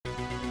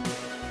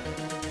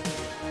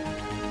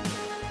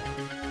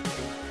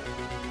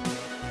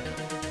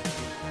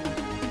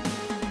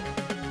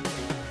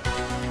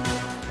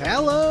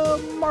Hello,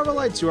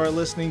 Marvelites. You are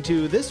listening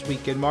to This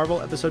Week in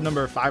Marvel, episode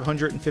number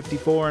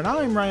 554, and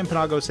I'm Ryan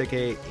Penagos,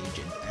 aka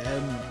Agent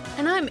M.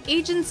 And I'm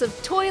Agents of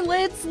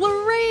Toilets,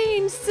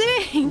 Lorraine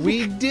Singh.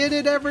 We did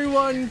it,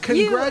 everyone.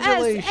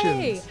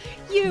 Congratulations.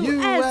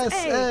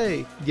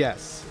 USA.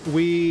 Yes,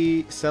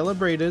 we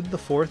celebrated the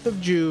 4th of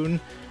June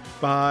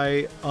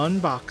by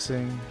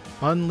unleashing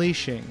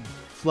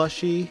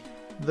Flushy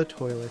the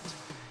toilet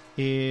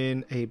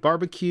in a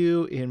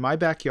barbecue in my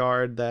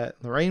backyard that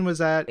Lorraine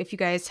was at. If you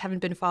guys haven't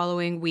been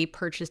following, we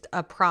purchased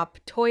a prop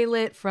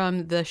toilet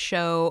from the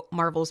show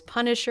Marvel's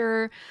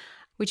Punisher,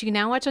 which you can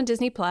now watch on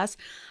Disney+.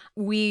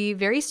 We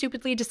very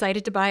stupidly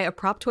decided to buy a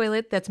prop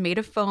toilet that's made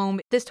of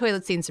foam. This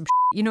toilet's seen some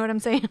you know what I'm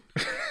saying?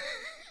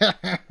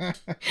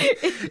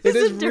 It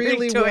is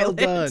really well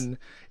done.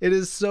 It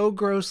is so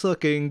gross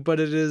looking, but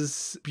it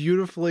is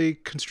beautifully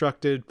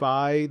constructed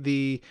by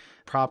the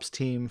props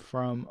team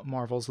from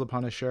Marvel's The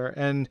Punisher.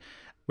 And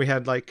we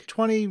had like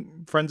 20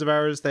 friends of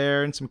ours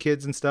there and some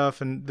kids and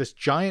stuff, and this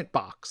giant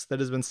box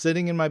that has been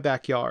sitting in my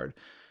backyard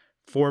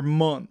for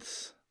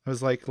months. I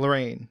was like,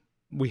 Lorraine,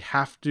 we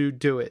have to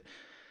do it.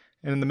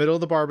 And in the middle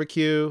of the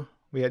barbecue,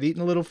 we had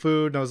eaten a little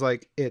food, and I was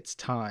like, it's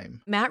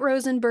time. Matt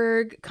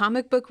Rosenberg,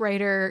 comic book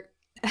writer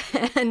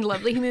and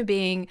lovely human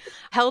being,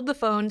 held the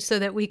phone so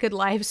that we could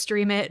live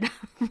stream it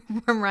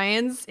from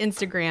Ryan's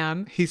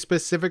Instagram. He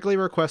specifically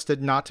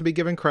requested not to be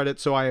given credit,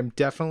 so I am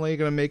definitely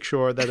going to make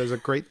sure that is a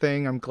great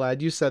thing. I'm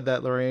glad you said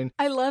that, Lorraine.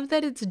 I love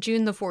that it's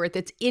June the 4th.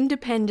 It's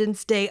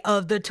Independence Day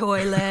of the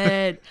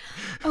toilet.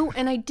 Oh,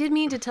 and I did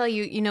mean to tell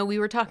you, we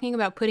were talking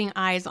about putting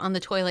eyes on the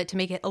toilet to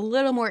make it a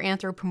little more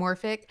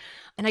anthropomorphic.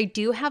 And I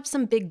do have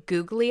some big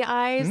googly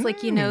eyes,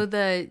 like,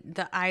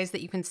 the eyes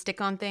that you can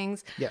stick on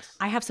things. Yes.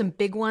 I have some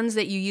big ones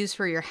that you use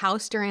for your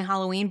house during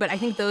Halloween, but I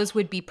think those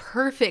would be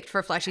perfect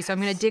for Flushy. So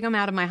I'm going to dig them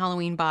out of my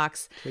Halloween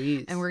box.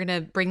 Please. And we're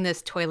going to bring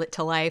this toilet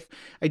to life.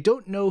 I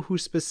don't know who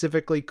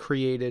specifically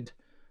created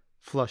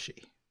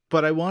Flushy,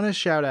 but I want to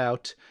shout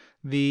out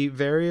the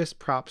various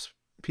props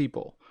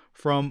people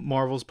from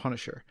Marvel's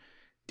Punisher.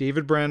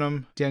 David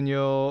Branham,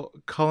 Daniel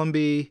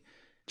Columby,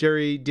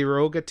 Jerry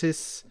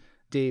DeRogatis,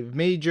 Dave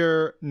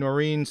Major,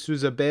 Noreen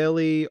Souza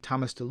Bailey,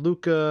 Thomas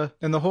DeLuca,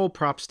 and the whole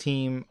props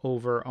team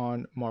over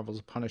on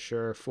Marvel's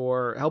Punisher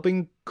for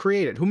helping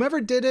create it. Whomever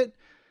did it,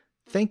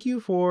 thank you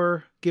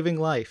for giving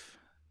life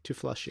to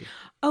Flushy.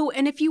 Oh,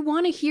 and if you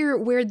want to hear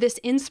where this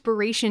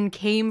inspiration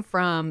came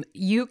from,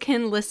 you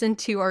can listen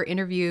to our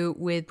interview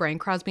with Brian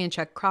Crosby and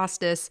Chuck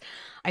Costas.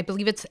 I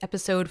believe it's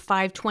episode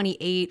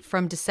 528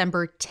 from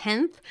December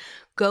 10th.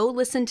 Go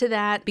listen to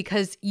that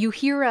because you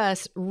hear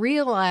us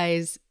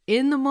realize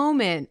in the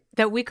moment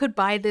that we could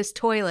buy this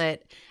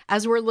toilet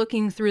as we're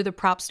looking through the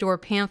prop store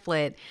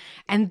pamphlet.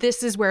 And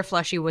this is where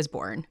Flushy was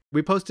born.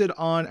 We posted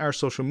on our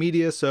social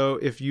media. So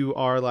if you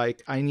are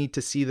like, I need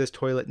to see this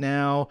toilet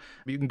now,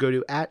 you can go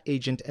to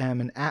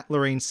 @AgentM and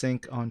 @Lorraine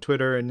Sink on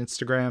Twitter and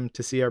Instagram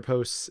to see our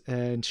posts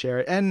and share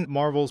it. And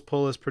Marvel's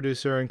Pull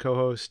producer and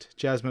co-host,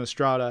 Jasmine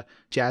Estrada,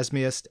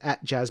 Jasmiest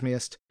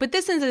 @Jasmiest. But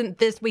this isn't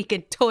This Week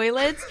in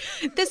Toilets.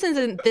 This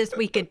isn't This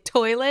Week in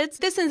Toilets.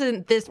 This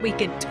isn't This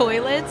Week in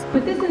Toilets.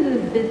 But this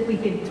isn't This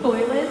Week in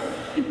Toilets.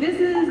 This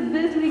is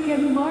This Week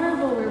in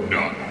Marvel.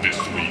 Not This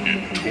Week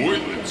in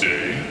Toilets,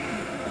 eh?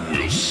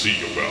 We'll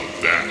see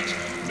about that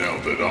now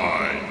that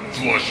I,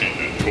 Flushy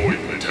the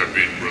Toilet, have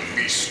been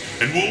released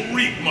and will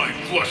wreak my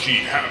Flushy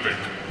havoc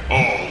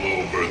all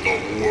over the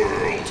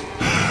world.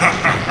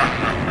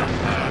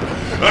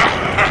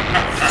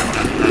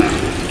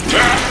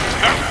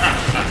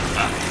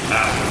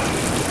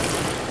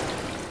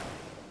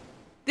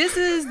 This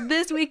is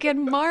This Week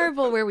in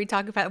Marvel, where we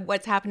talk about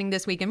what's happening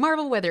this week in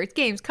Marvel, whether it's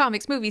games,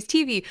 comics, movies,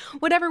 TV,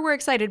 whatever we're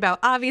excited about.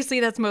 Obviously,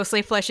 that's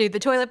mostly Flushy the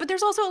Toilet, but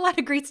there's also a lot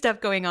of great stuff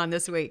going on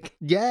this week.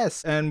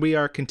 Yes, and we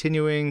are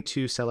continuing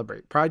to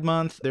celebrate Pride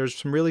Month. There's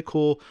some really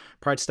cool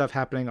Pride stuff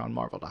happening on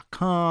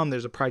Marvel.com.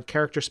 There's a Pride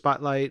character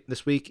spotlight.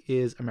 This week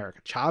is America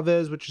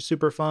Chavez, which is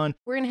super fun.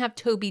 We're going to have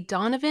Tobie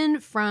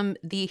Donovan from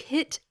the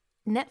hit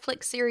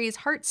Netflix series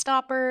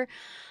Heartstopper,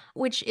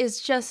 which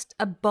is just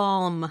a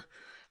balm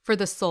for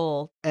the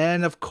soul.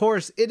 And of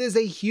course, it is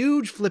a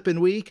huge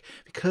flippin' week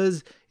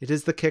because it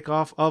is the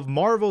kickoff of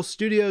Marvel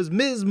Studios'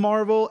 Ms.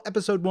 Marvel.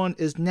 Episode 1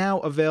 is now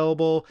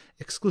available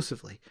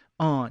exclusively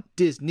on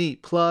Disney+.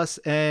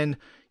 And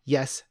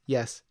yes.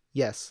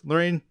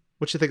 Lorraine,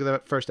 what you think of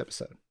the first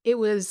episode? It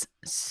was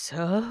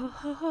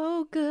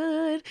so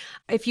good.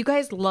 If you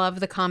guys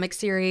love the comic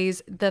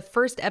series, the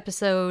first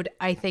episode,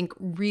 I think,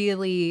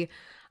 really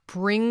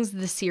brings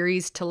the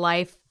series to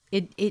life.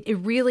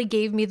 It really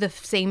gave me the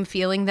same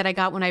feeling that I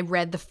got when I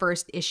read the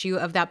first issue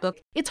of that book.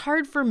 It's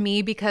hard for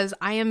me because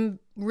I am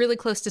really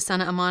close to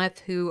Sana Amanat,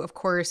 who, of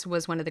course,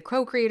 was one of the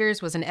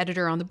co-creators, was an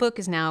editor on the book,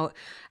 is now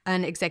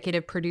an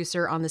executive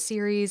producer on the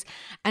series.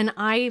 And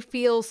I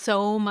feel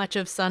so much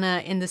of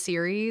Sana in the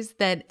series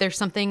that there's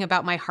something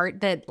about my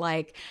heart that,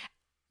 like,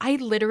 I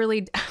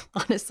literally,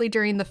 honestly,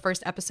 during the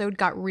first episode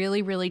got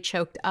really, really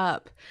choked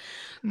up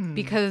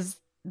because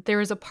there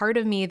was a part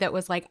of me that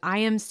was like, I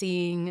am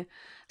seeing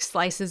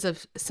slices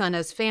of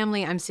Sana's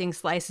family. I'm seeing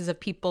slices of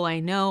people I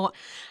know.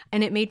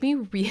 And it made me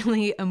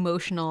really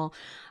emotional.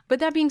 But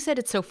that being said,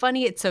 it's so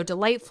funny. It's so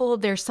delightful.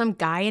 There's some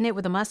guy in it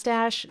with a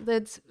mustache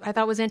that I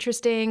thought was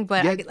interesting,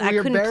 but I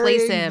couldn't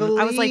place him.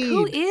 I was like,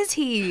 who is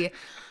he?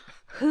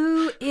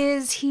 Who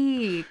is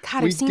he?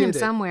 God, I've seen him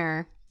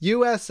somewhere.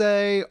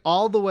 USA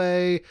all the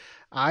way.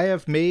 I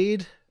have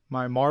made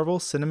my Marvel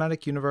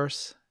Cinematic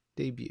Universe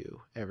debut,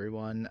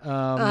 everyone.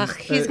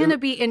 He's gonna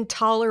be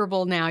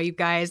intolerable now, you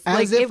guys.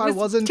 As if I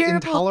wasn't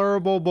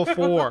intolerable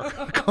before.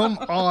 Come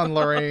on,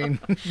 Lorraine.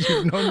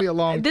 You've known me a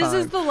long time. This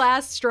is the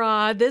last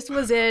straw. This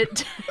was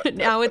it.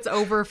 Now it's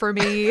over for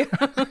me.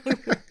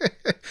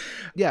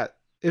 Yeah,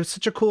 it was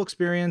such a cool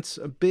experience.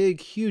 A big,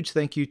 huge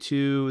thank you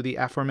to the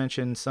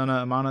aforementioned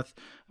Sana Amanath,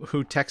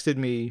 who texted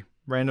me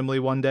randomly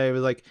one day. It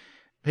was like,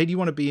 hey, do you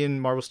want to be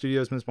in Marvel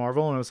Studios Ms.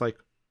 Marvel? And I was like,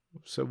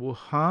 so, well,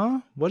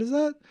 huh? What is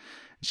that?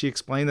 She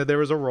explained that there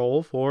was a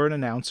role for an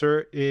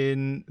announcer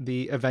in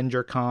the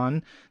Avenger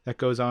Con that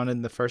goes on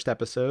in the first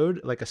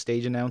episode, like a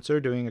stage announcer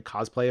doing a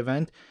cosplay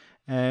event,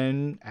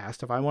 and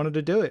asked if I wanted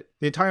to do it.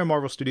 The entire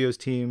Marvel Studios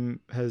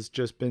team has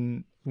just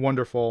been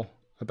wonderful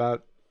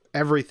about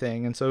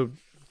everything. And so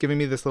giving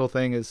me this little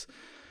thing it's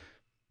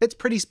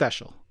pretty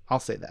special. I'll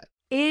say that.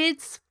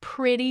 It's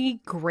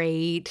pretty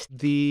great.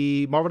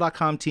 The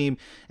Marvel.com team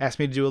asked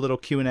me to do a little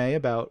Q&A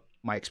about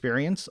my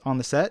experience on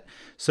the set.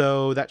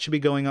 So that should be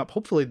going up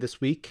hopefully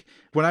this week.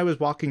 When I was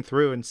walking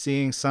through and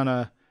seeing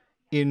Sana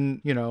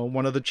in,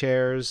 one of the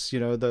chairs,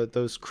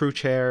 those crew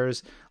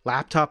chairs,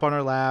 laptop on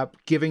her lap,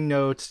 giving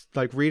notes,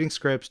 like reading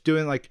scripts,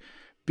 doing like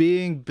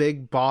being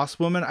big boss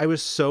woman, I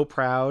was so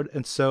proud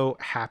and so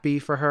happy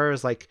for her.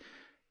 It's like,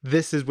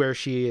 this is where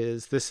she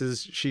is.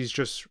 She's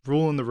just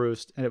ruling the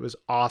roost. And it was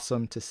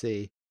awesome to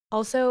see.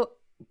 Also,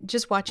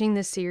 just watching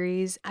this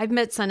series, I've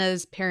met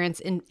Sana's parents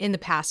in the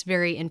past,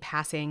 very in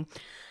passing,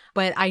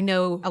 but I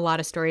know a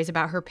lot of stories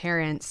about her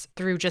parents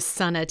through just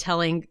Sana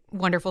telling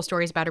wonderful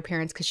stories about her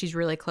parents because she's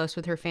really close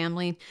with her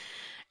family.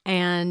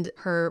 And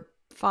her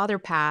father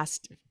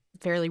passed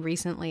fairly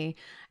recently,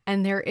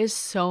 and there is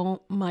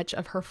so much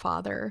of her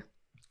father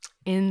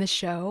in the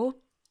show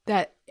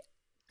that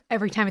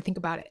every time I think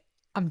about it,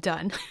 I'm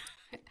done.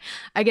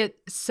 I get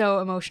so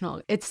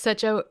emotional. It's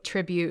such a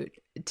tribute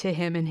to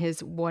him and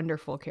his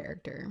wonderful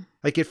character.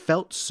 Like, it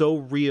felt so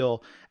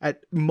real.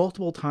 At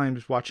multiple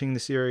times watching the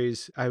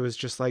series, I was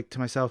just like to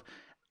myself,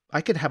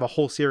 I could have a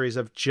whole series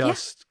of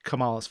just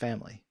Kamala's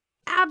family.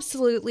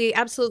 Absolutely.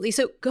 Absolutely.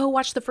 So go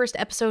watch the first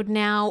episode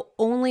now,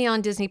 only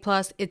on Disney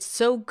Plus. It's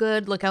so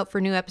good. Look out for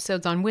new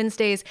episodes on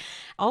Wednesdays.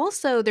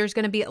 Also, there's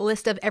going to be a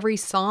list of every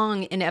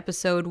song in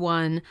episode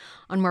 1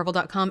 on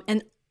Marvel.com.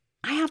 And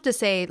I have to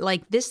say,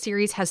 like, this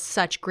series has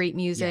such great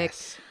music.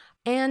 Yes.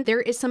 And there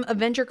is some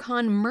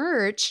AvengerCon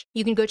merch.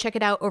 You can go check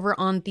it out over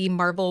on the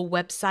Marvel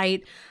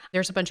website.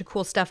 There's a bunch of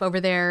cool stuff over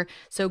there.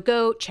 So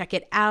go check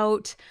it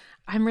out.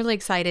 I'm really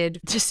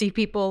excited to see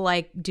people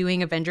like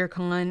doing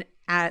AvengerCon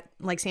at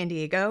like San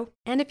Diego.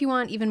 And if you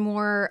want even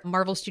more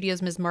Marvel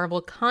Studios Ms.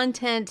 Marvel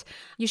content,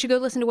 you should go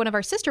listen to one of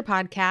our sister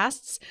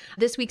podcasts.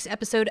 This week's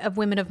episode of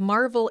Women of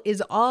Marvel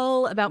is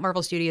all about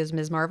Marvel Studios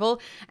Ms. Marvel.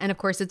 And of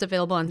course, it's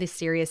available on the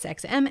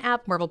SiriusXM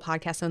app, Marvel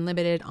Podcasts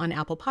Unlimited on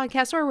Apple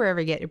Podcasts or wherever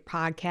you get your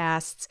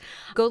podcasts.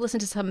 Go listen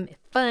to some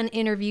fun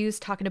interviews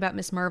talking about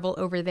Ms. Marvel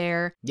over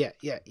there. Yeah.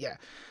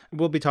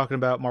 We'll be talking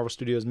about Marvel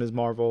Studios Ms.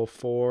 Marvel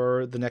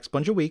for the next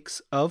bunch of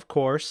weeks, of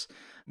course.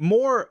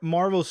 More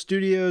Marvel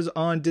Studios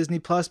on Disney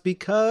Plus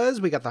because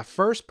we got the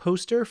first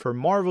poster for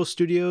Marvel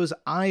Studios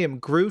I Am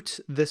Groot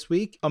this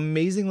week.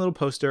 Amazing little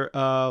poster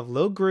of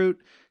Lil Groot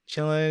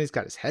chilling. He's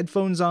got his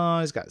headphones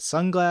on. He's got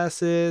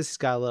sunglasses. He's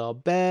got a little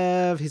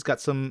bev. He's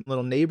got some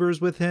little neighbors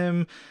with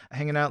him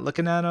hanging out,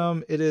 looking at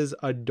him. It is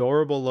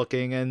adorable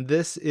looking. And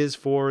this is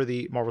for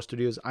the Marvel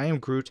Studios I Am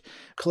Groot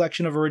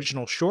collection of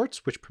original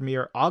shorts, which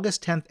premiere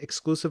August 10th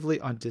exclusively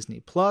on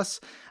Disney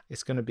Plus.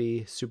 It's going to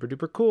be super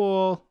duper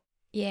cool.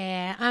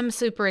 Yeah, I'm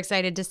super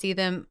excited to see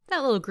them.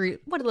 That little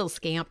Groot, what a little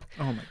scamp.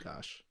 Oh my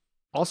gosh.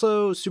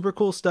 Also, super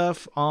cool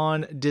stuff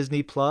on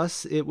Disney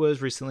Plus. It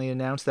was recently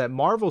announced that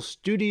Marvel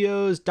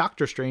Studios'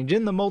 Doctor Strange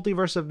in the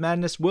Multiverse of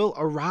Madness will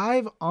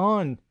arrive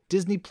on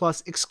Disney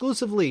Plus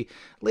exclusively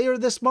later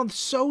this month.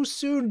 So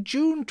soon,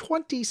 June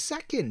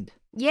 22nd.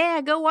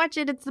 Yeah, go watch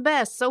it. It's the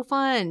best. So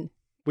fun.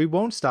 We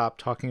won't stop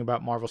talking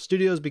about Marvel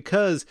Studios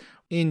because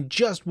in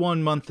just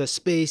 1 month, the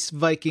Space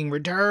Viking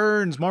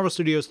returns. Marvel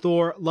Studios'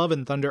 Thor, Love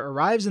and Thunder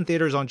arrives in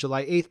theaters on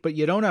July 8th, but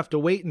you don't have to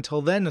wait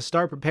until then to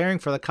start preparing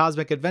for the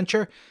cosmic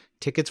adventure.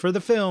 Tickets for the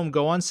film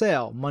go on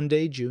sale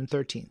Monday, June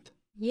 13th.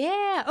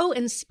 Yeah. Oh,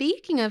 and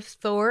speaking of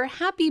Thor,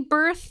 happy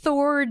Birth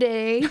Thor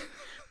Day.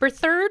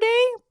 Birthur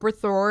Day?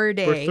 Birthor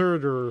Day.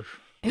 Birthur.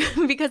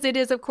 because it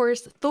is, of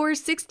course,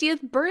 Thor's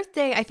 60th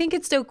birthday. I think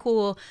it's so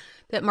cool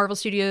that Marvel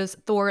Studios'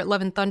 Thor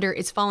Love and Thunder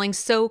is falling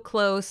so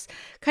close,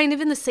 kind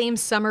of in the same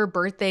summer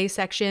birthday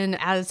section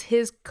as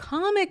his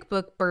comic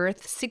book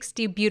birth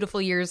 60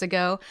 beautiful years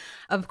ago.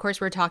 Of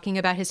course, we're talking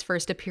about his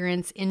first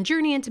appearance in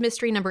Journey into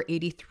Mystery number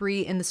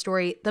 83 in the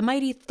story The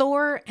Mighty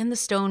Thor and the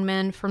Stone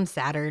Men from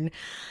Saturn.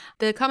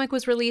 The comic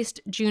was released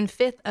June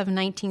 5th of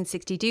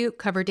 1962.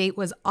 Cover date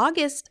was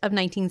August of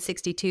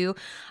 1962,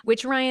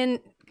 which, Ryan,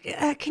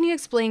 can you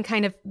explain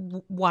kind of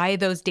why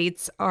those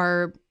dates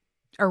are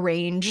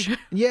arranged?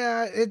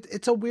 Yeah,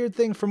 it's a weird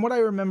thing. From what I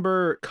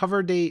remember,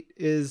 cover date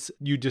is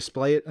you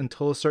display it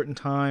until a certain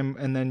time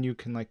and then you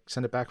can like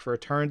send it back for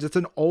returns. It's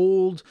an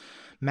old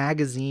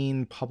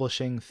magazine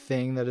publishing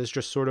thing that has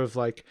just sort of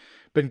like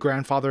been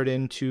grandfathered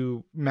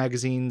into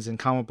magazines and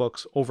comic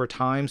books over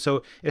time.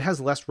 So it has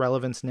less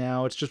relevance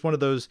now. It's just one of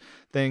those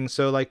things.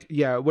 So like,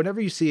 yeah, whenever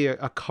you see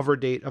a cover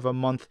date of a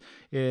month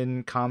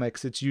in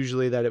comics, it's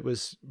usually that it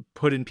was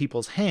put in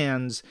people's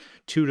hands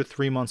 2 to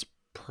 3 months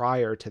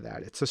prior to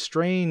that. It's a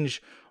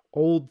strange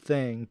old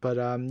thing, but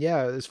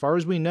yeah, as far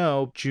as we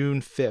know,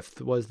 June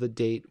 5th was the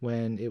date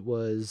when it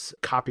was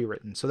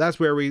copywritten. So that's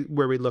where we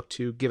look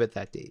to give it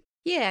that date.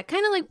 Yeah,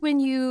 kind of like when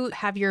you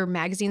have your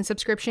magazine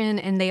subscription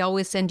and they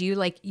always send you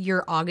like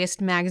your August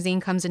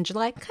magazine comes in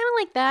July, kind of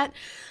like that.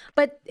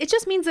 But it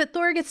just means that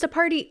Thor gets to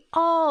party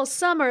all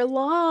summer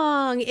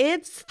long.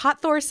 It's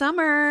Hot Thor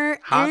summer.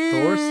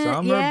 Thor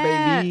summer,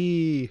 yeah.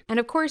 baby. And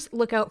of course,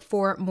 look out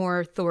for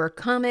more Thor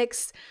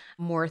comics,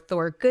 more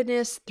Thor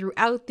goodness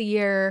throughout the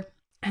year.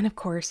 And of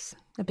course,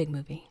 a big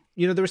movie.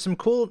 You know, there was some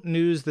cool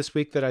news this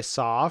week that I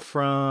saw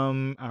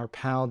from our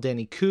pal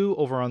Danny Koo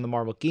over on the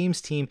Marvel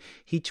Games team.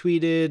 He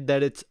tweeted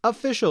that it's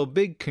official.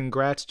 Big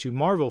congrats to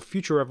Marvel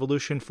Future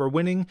Revolution for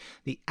winning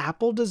the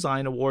Apple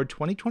Design Award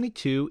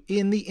 2022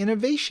 in the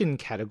Innovation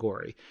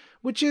category,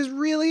 which is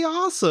really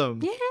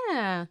awesome.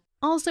 Yeah.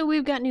 Also,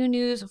 we've got new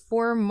news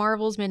for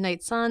Marvel's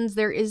Midnight Suns.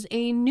 There is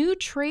a new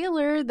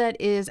trailer that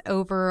is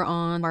over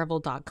on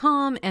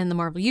Marvel.com and the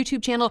Marvel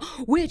YouTube channel,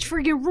 which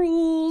friggin'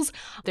 rules.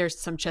 There's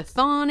some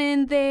Chthon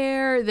in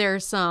there.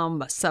 There's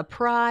some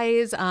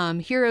surprise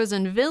heroes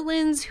and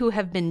villains who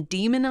have been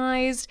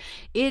demonized.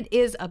 It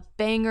is a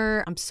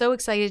banger. I'm so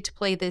excited to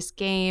play this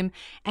game.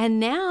 And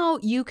now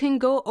you can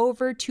go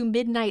over to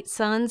Midnight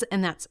Suns,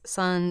 and that's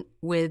Sun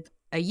with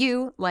a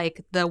you,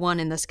 like the one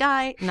in the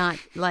sky, not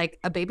like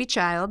a baby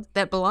child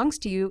that belongs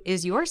to you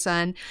is your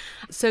son.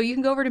 So you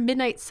can go over to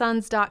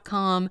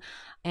midnightsuns.com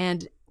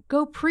and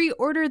go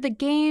pre-order the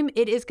game.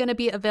 It is going to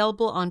be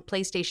available on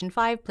PlayStation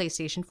 5,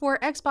 PlayStation 4,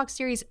 Xbox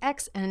Series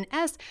X and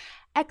S,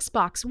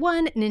 Xbox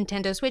One,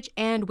 Nintendo Switch,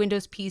 and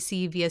Windows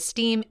PC via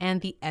Steam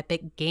and the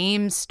Epic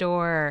Games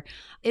Store.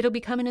 It'll be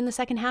coming in the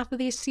second half of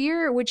this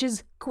year, which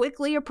is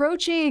quickly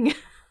approaching.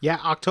 Yeah,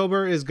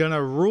 October is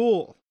gonna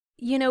rule.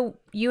 You know,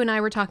 you and I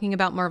were talking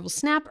about Marvel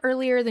Snap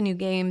earlier, the new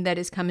game that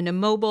is coming to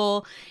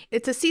mobile.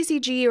 It's a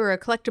CCG or a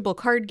collectible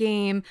card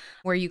game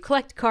where you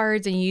collect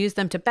cards and you use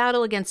them to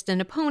battle against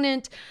an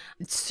opponent.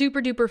 It's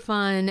super duper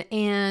fun.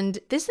 And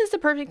this is the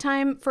perfect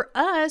time for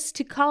us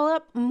to call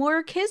up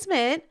Moore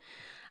Kismet,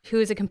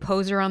 who is a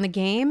composer on the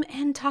game,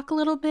 and talk a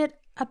little bit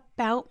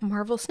about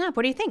Marvel Snap.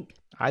 What do you think?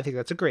 I think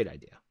that's a great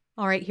idea.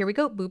 All right, here we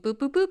go. Boop, boop,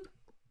 boop, boop.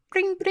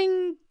 Ring,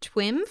 ring.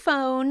 Twim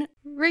phone.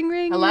 Ring,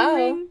 ring, Hello.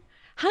 ring, ring.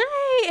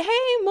 Hi,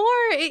 hey,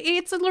 Moore.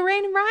 It's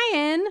Lorraine and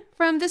Ryan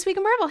from This Week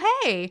in Marvel.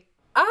 Hey.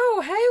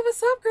 Oh, hey,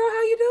 what's up, girl?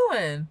 How you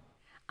doing?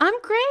 I'm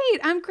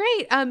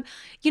great.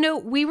 You know,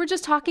 we were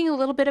just talking a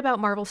little bit about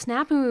Marvel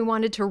Snap and we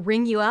wanted to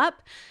ring you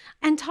up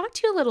and talk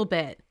to you a little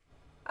bit.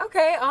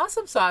 Okay,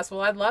 awesome sauce.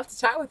 Well, I'd love to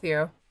chat with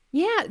you.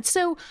 Yeah,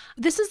 so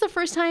this is the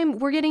first time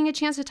we're getting a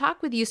chance to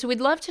talk with you, so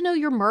we'd love to know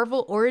your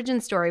Marvel origin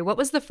story. What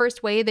was the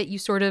first way that you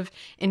sort of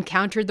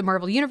encountered the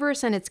Marvel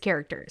Universe and its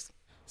characters?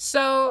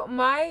 So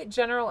my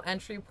general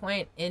entry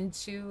point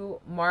into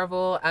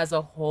Marvel as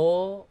a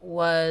whole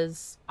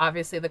was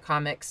obviously the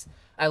comics.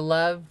 I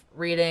love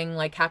reading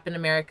like Captain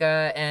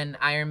America and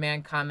Iron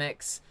Man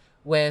comics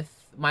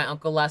with my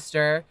Uncle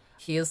Lester.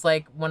 He's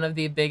like one of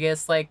the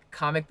biggest like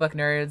comic book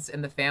nerds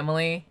in the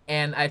family,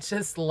 and I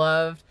just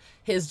loved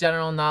his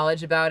general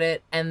knowledge about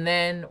it. And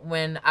then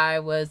when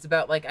I was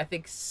about like I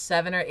think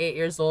 7 or 8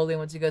 years old, we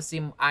went to go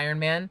see Iron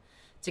Man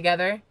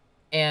together,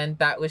 and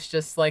that was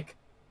just like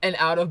an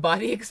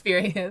out-of-body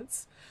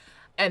experience.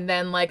 And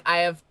then like I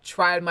have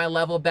tried my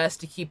level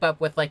best to keep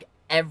up with like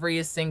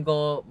every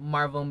single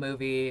Marvel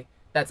movie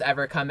that's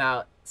ever come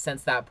out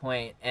since that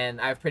point,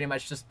 and I've pretty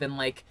much just been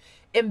like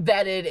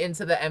embedded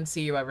into the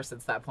MCU ever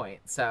since that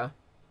point. So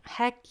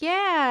heck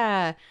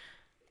yeah.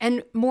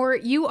 And Moore,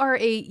 you are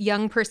a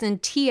young person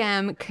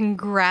TM.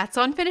 Congrats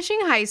on finishing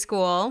high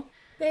school.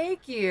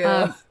 Thank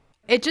you.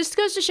 It just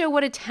goes to show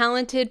what a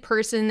talented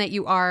person that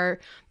you are,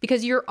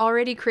 because you're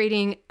already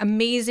creating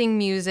amazing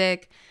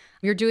music.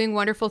 You're doing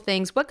wonderful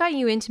things. What got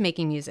you into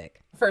making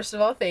music? First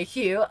of all, thank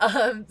you.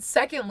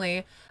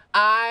 Secondly,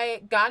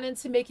 I got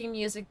into making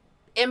music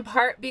in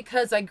part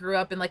because I grew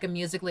up in like a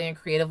musically and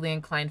creatively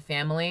inclined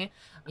family.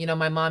 You know,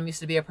 my mom used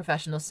to be a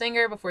professional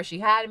singer before she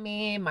had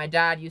me. My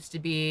dad used to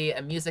be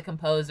a music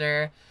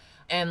composer.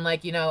 And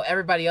like, you know,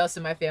 everybody else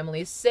in my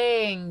family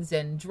sings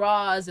and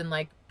draws and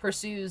like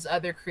pursues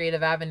other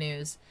creative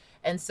avenues.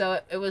 And so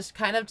it was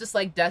kind of just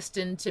like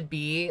destined to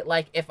be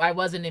like, if I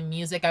wasn't in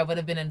music, I would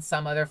have been in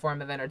some other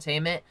form of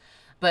entertainment.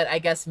 But I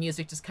guess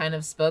music just kind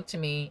of spoke to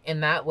me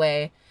in that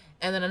way.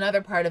 And then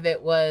another part of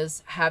it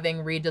was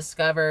having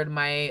rediscovered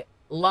my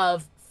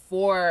love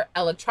for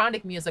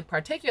electronic music,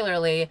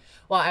 particularly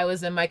while I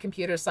was in my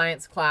computer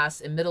science class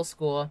in middle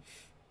school.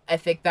 I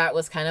think that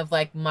was kind of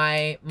like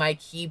my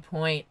key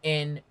point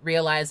in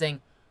realizing,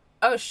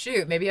 oh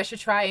shoot, maybe I should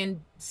try and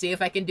see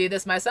if I can do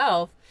this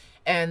myself.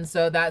 And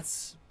so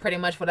that's pretty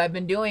much what I've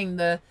been doing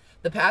the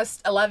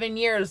past 11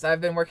 years.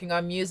 I've been working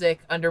on music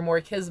under Moore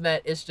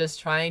Kismet, is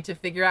just trying to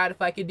figure out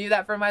if I could do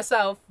that for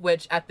myself,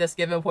 which at this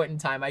given point in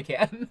time I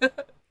can.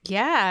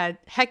 Yeah,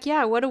 heck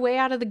yeah, what a way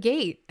out of the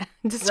gate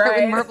to start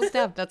with Marvel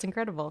stuff. That's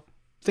incredible.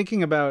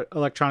 Thinking about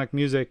electronic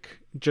music,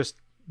 just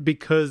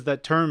because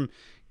that term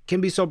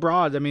can be so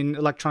broad. I mean,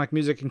 electronic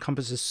music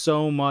encompasses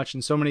so much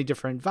and so many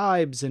different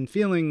vibes and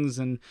feelings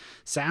and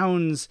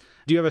sounds.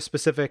 Do you have a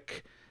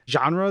specific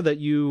genre that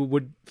you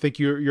would think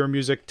your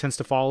music tends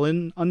to fall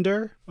in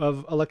under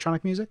of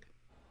electronic music?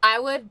 I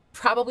would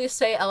probably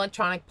say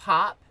electronic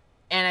pop.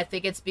 And I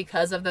think it's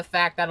because of the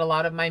fact that a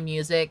lot of my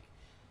music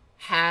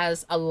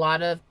has a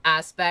lot of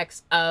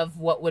aspects of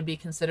what would be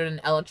considered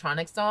an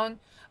electronic song,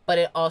 but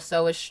it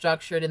also is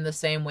structured in the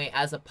same way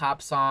as a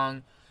pop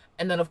song.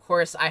 And then, of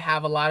course, I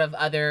have a lot of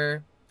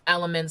other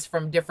elements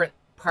from different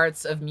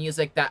parts of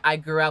music that I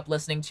grew up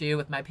listening to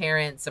with my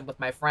parents and with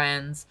my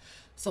friends.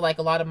 So, like,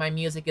 a lot of my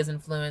music is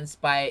influenced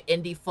by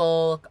indie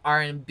folk,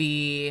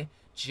 R&B,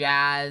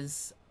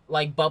 jazz,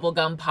 like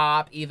bubblegum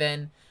pop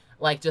even.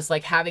 Like, just,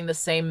 like, having the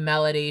same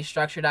melody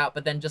structured out,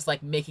 but then just,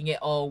 like, making it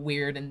all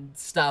weird and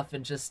stuff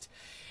and just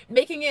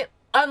making it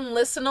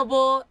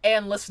unlistenable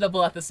and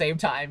listenable at the same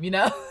time, you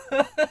know?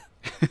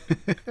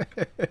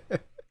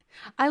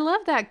 I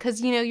love that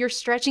because, you know, you're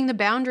stretching the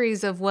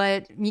boundaries of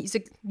what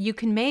music you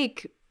can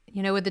make,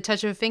 you know, with the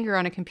touch of a finger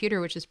on a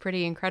computer, which is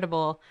pretty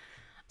incredible.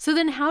 So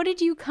then how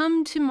did you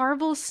come to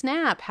Marvel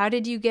Snap? How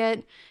did you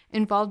get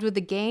involved with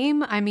the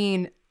game? I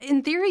mean,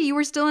 in theory, you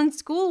were still in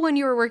school when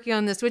you were working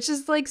on this, which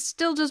is like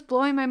still just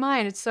blowing my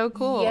mind. It's so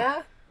cool.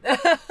 Yeah.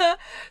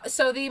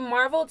 So the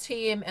Marvel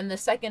team and the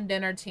Second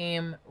Dinner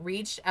team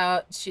reached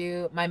out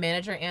to my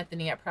manager,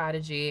 Anthony, at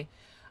Prodigy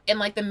in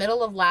like the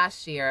middle of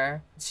last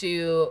year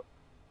to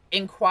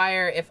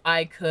inquire if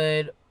I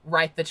could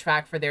write the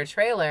track for their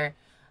trailer.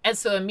 And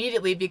so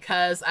immediately,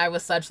 because I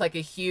was such like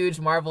a huge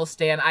Marvel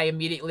stan, I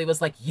immediately was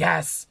like,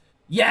 yes.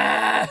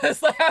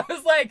 Like I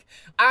was like,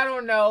 I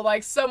don't know,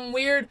 like some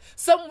weird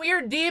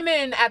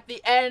demon at the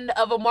end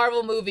of a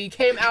Marvel movie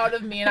came out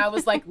of me and I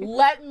was like,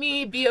 let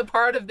me be a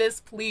part of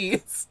this,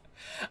 please.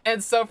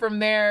 And so from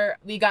there,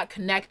 we got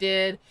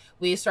connected.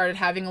 We started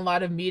having a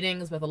lot of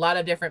meetings with a lot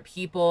of different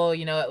people.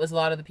 You know, it was a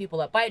lot of the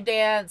people at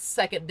ByteDance,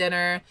 Second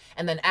Dinner,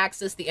 and then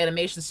Axis, the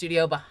animation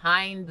studio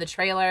behind the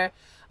trailer,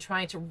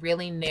 trying to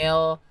really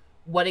nail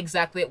what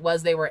exactly it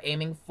was they were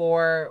aiming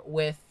for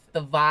with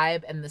the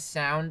vibe and the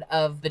sound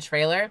of the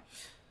trailer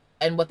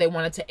and what they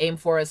wanted to aim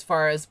for as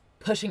far as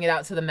pushing it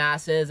out to the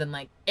masses and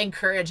like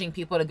encouraging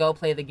people to go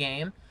play the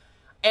game.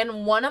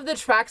 And one of the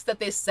tracks that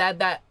they said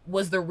that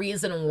was the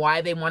reason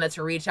why they wanted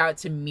to reach out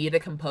to me to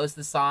compose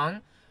the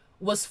song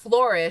was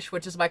Flourish,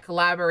 which is my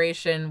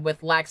collaboration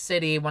with Lax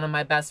City, one of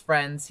my best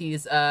friends.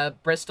 He's a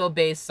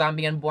Bristol-based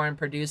Zambian-born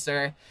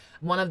producer,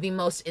 one of the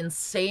most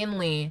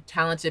insanely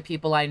talented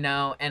people I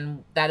know,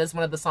 and that is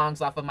one of the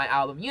songs off of my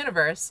album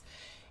Universe.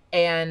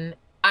 And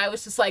I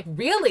was just like,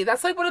 really?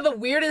 That's like one of the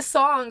weirdest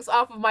songs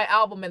off of my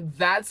album, and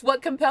that's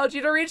what compelled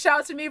you to reach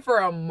out to me for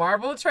a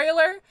Marvel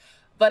trailer?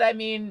 But I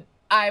mean,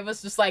 I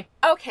was just like,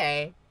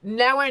 okay,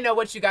 now I know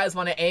what you guys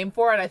want to aim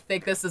for, and I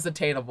think this is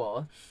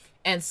attainable.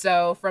 And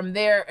so from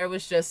there, it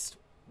was just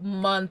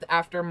month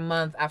after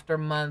month after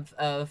month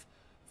of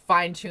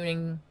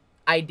fine-tuning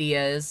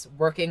ideas,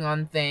 working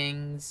on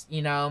things,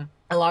 you know.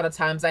 A lot of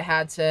times I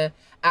had to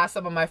ask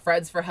some of my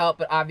friends for help,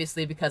 but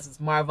obviously because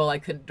it's Marvel, I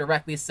couldn't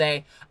directly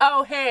say,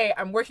 oh, hey,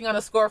 I'm working on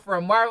a score for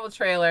a Marvel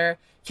trailer.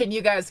 Can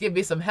you guys give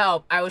me some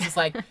help? I was just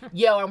like,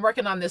 yo, I'm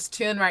working on this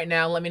tune right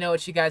now. Let me know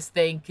what you guys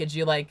think. Could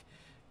you like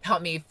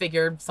help me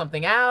figure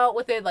something out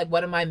with it? Like,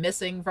 what am I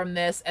missing from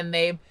this? And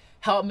they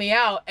helped me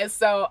out. And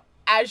so,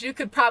 as you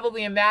could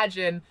probably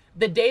imagine,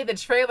 the day the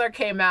trailer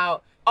came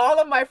out, all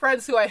of my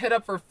friends who I hit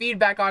up for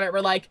feedback on it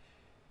were like,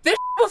 this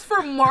was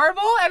for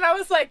Marvel? And I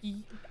was like,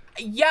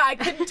 yeah, I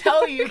couldn't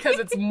tell you because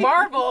it's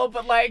Marvel,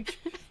 but like,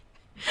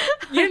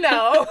 you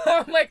know,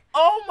 I'm like,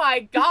 oh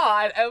my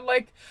God. And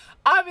like,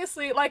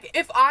 obviously, like,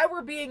 if I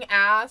were being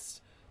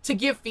asked to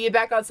give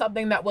feedback on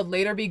something that would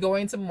later be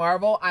going to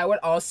Marvel, I would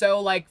also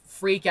like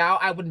freak out.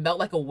 I would melt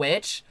like a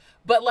witch.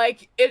 But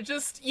like, it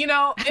just, you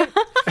know,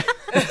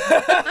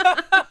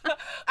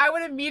 I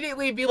would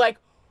immediately be like,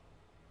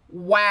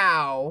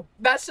 wow.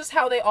 That's just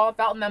how they all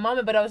felt in that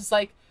moment. But I was just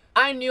like,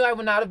 I knew I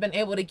would not have been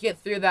able to get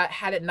through that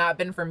had it not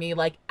been for me,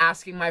 like,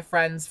 asking my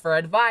friends for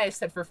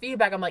advice and for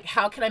feedback. I'm like,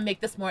 how can I make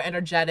this more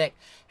energetic?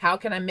 How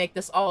can I make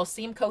this all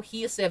seem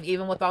cohesive,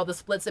 even with all the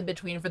splits in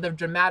between for the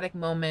dramatic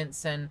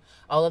moments and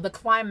all of the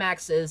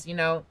climaxes? You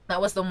know,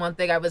 that was the one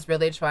thing I was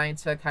really trying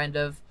to kind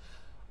of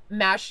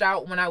mash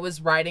out when I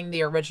was writing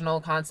the original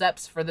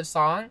concepts for the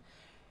song.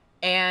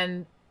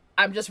 And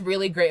I'm just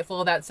really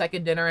grateful that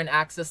Second Dinner and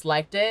Axis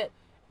liked it.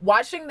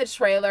 Watching the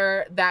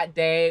trailer that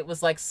day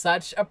was like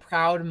such a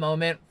proud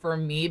moment for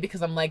me,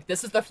 because I'm like,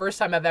 this is the first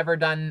time I've ever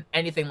done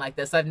anything like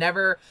this. I've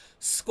never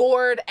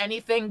scored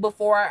anything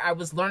before. I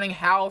was learning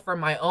how for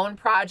my own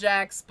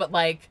projects, but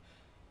like,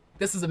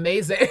 this is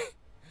amazing.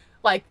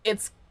 Like,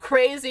 it's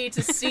crazy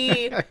to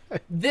see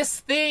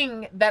this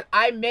thing that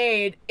I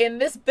made in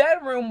this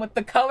bedroom with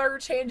the color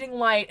changing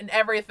light and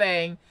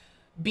everything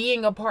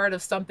being a part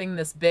of something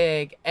this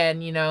big.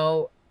 And, you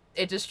know,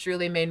 it just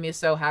truly made me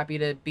so happy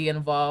to be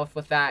involved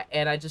with that.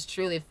 And I just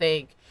truly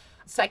thank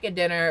Second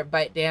Dinner,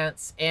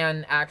 ByteDance,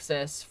 and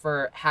Axis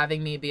for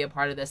having me be a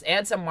part of this,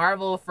 and to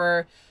Marvel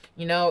for,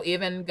 you know,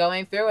 even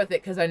going through with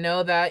it, because I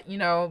know that, you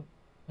know,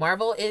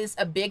 Marvel is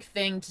a big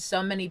thing to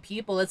so many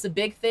people. It's a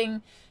big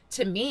thing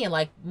to me.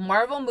 Like,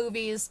 Marvel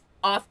movies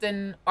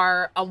often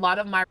are a lot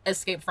of my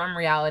escape from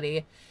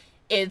reality.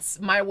 It's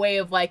my way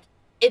of like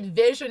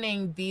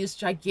envisioning these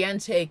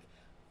gigantic,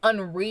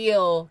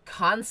 unreal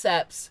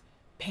concepts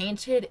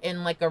painted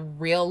in like a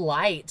real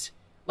light.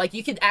 Like,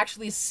 you could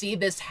actually see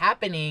this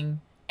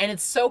happening, and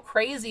it's so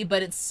crazy,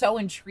 but it's so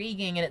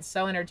intriguing and it's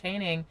so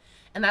entertaining.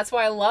 And that's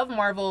why I love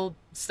Marvel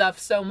stuff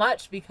so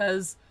much,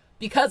 because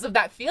of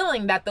that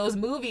feeling that those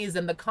movies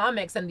and the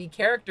comics and the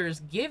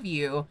characters give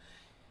you.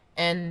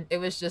 And it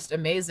was just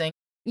amazing.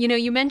 You know,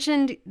 you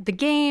mentioned the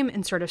game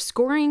and sort of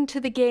scoring to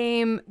the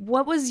game.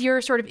 What was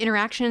your sort of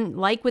interaction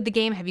like with the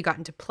game? Have you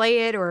gotten to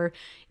play it, or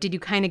did you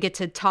kind of get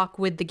to talk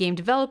with the game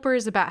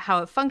developers about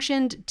how it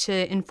functioned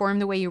to inform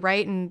the way you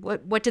write? And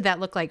what did that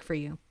look like for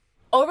you?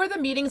 Over the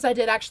meetings, I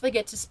did actually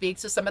get to speak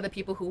to some of the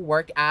people who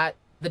work at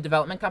the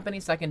development company,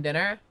 Second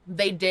Dinner.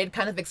 They did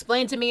kind of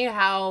explain to me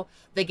how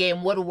the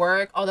game would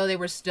work, although they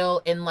were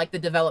still in like the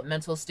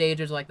developmental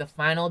stages, like the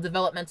final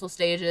developmental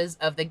stages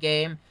of the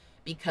game,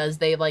 because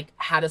they like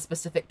had a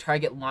specific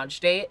target launch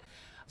date.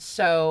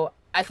 So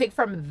I think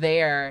from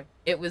there,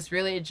 it was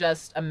really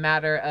just a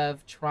matter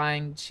of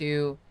trying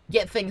to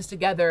get things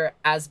together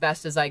as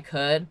best as I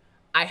could.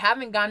 I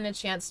haven't gotten a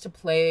chance to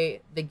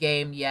play the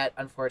game yet,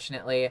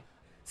 unfortunately.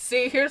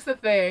 See, here's the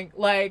thing,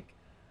 like,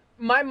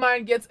 my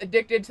mind gets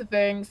addicted to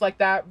things like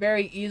that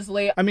very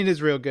easily. I mean,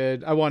 it's real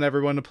good. I want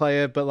everyone to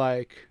play it, but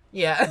like,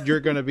 yeah, you're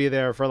going to be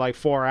there for like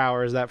 4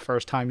 hours that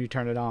first time you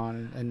turn it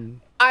on.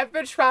 And I've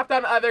been trapped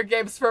on other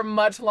games for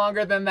much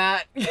longer than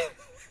that.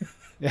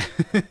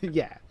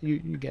 Yeah, you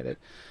get it.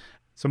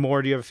 So,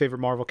 Moore, do you have a favorite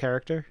Marvel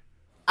character?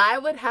 I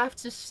would have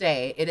to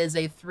say it is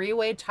a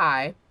 3-way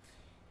tie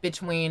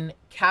between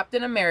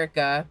Captain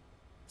America,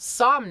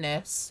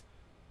 Somnus,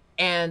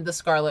 and the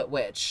Scarlet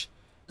Witch.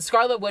 The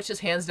Scarlet Witch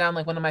is hands down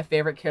like one of my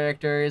favorite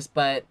characters,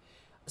 but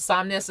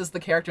Somnus is the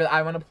character that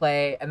I want to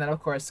play, and then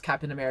of course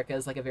Captain America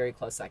is like a very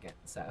close second.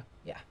 So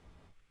yeah.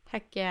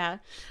 Heck yeah.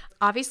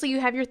 Obviously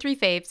you have your 3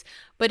 faves,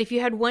 but if you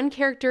had one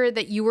character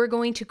that you were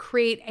going to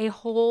create a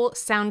whole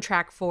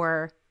soundtrack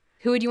for,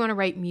 who would you want to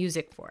write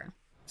music for?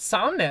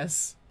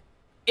 Somnus.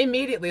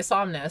 Immediately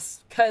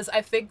Somnus, because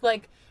I think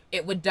like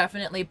it would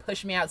definitely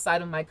push me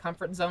outside of my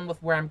comfort zone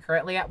with where I'm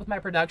currently at with my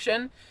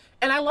production.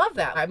 And I love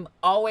that. I'm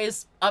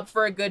always up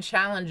for a good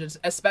challenge,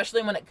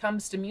 especially when it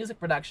comes to music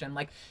production.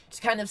 Like,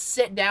 to kind of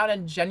sit down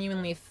and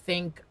genuinely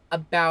think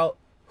about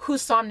who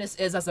Somnus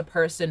is as a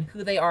person,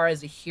 who they are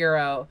as a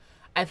hero.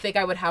 I think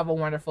I would have a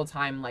wonderful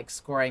time, like,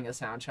 scoring a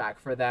soundtrack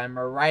for them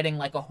or writing,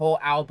 like, a whole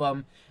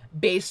album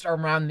based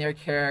around their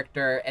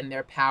character and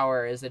their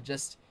powers and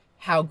just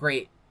how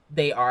great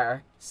they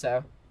are.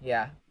 So,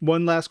 yeah.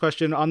 One last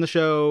question on the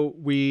show.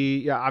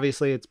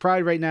 Obviously it's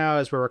Pride right now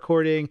as we're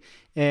recording,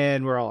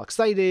 and we're all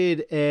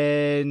excited.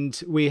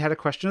 And we had a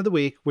question of the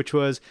week, which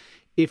was,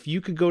 if you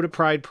could go to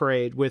Pride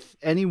Parade with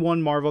any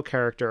one Marvel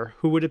character,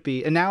 who would it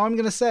be? And now I'm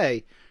going to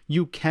say,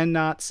 you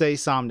cannot say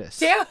Somnus.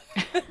 Damn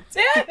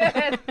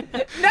it.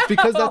 No.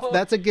 Because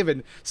that's a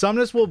given.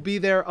 Somnus will be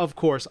there, of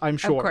course, I'm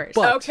sure. Of course.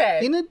 But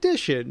okay. In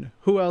addition,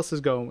 who else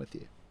is going with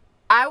you?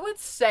 I would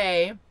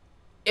say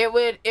it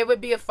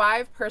would be a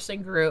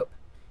 5-person group.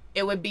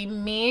 It would be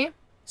me,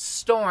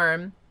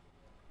 Storm,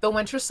 the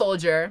Winter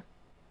Soldier,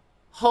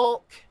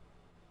 Hulk,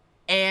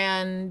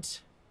 and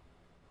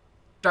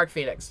Dark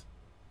Phoenix.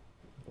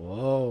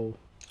 Whoa.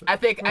 I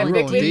think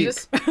rolling we deep.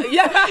 just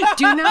yeah.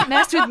 Do not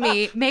mess with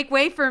me. Make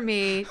way for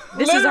me.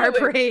 This is our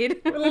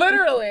parade.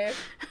 Literally.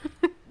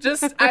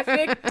 Just I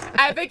think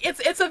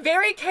it's a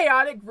very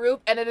chaotic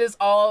group, and it is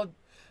all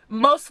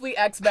mostly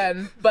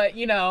X-Men, but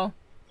you know.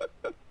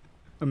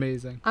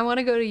 Amazing. I want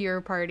to go to your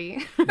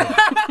party.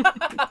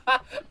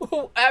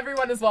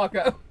 Everyone is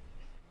welcome.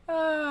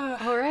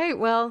 All right.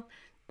 Well,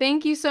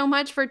 thank you so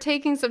much for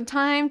taking some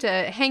time to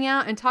hang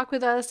out and talk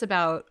with us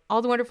about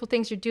all the wonderful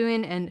things you're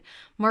doing and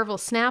Marvel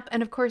Snap.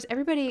 And of course,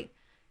 everybody,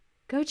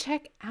 go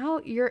check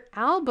out your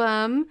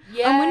album.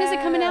 Yeah. When is it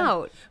coming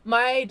out?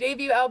 My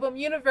debut album,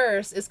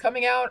 Universe, is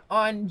coming out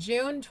on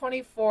June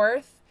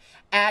 24th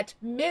at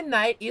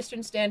midnight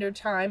Eastern Standard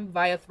Time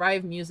via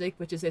Thrive Music,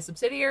 which is a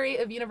subsidiary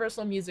of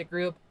Universal Music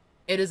Group.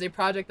 It is a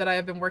project that I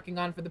have been working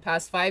on for the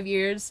past 5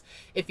 years.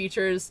 It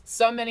features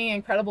so many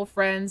incredible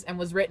friends and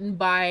was written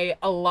by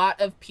a lot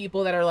of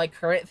people that are like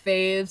current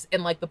faves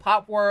in like the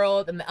pop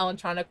world and the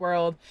electronic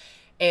world.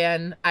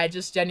 And I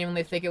just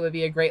genuinely think it would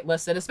be a great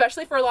listen,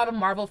 especially for a lot of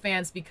Marvel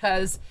fans,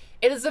 because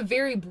it is a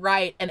very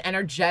bright and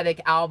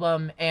energetic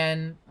album.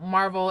 And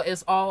Marvel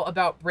is all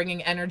about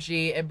bringing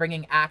energy and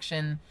bringing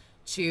action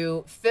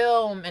to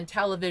film and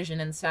television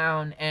and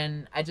sound.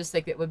 And I just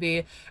think it would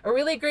be a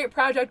really great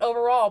project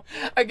overall.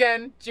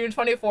 Again, June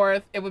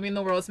 24th, it would mean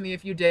the world to me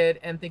if you did.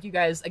 And thank you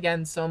guys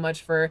again so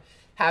much for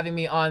having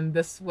me on.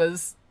 This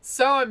was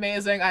so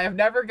amazing. I have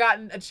never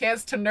gotten a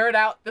chance to nerd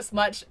out this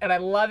much, and I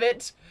love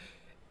it.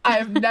 I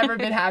have never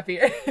been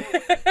happier.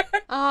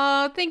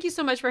 Oh, thank you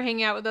so much for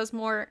hanging out with us,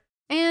 Moore.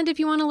 And if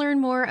you want to learn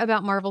more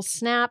about Marvel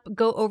Snap,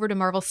 go over to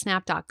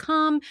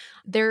marvelsnap.com.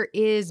 There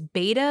is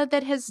beta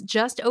that has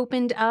just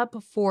opened up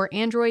for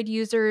Android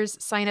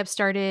users. Sign up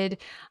started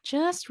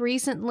just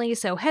recently.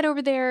 So head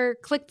over there,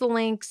 click the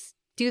links,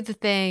 do the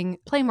thing,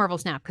 play Marvel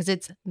Snap because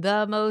it's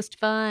the most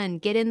fun.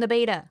 Get in the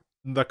beta.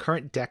 The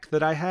current deck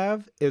that I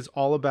have is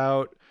all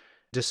about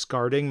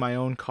discarding my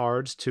own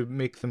cards to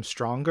make them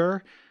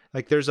stronger.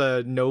 Like there's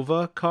a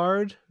Nova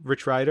card,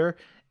 Rich Rider,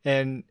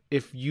 and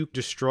if you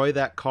destroy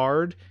that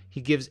card,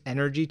 he gives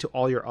energy to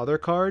all your other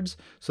cards.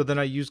 So then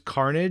I use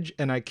Carnage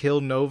and I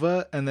kill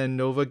Nova, and then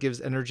Nova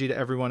gives energy to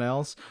everyone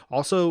else.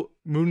 Also,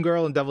 Moon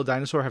Girl and Devil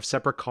Dinosaur have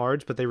separate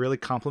cards, but they really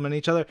complement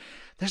each other.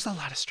 There's a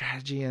lot of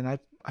strategy, and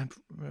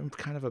I'm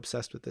kind of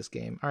obsessed with this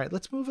game. All right,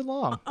 let's move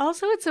along.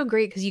 Also, it's so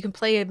great because you can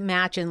play a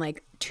match in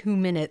like 2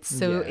 minutes.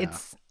 So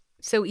it's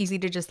so easy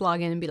to just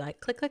log in and be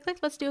like, click, click, click,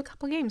 let's do a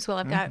couple games. Well,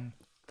 I've got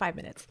 5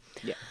 minutes.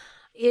 Yeah.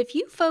 If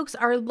you folks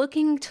are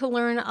looking to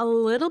learn a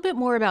little bit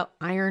more about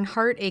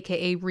Ironheart,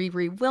 aka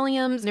Riri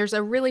Williams, there's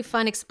a really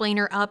fun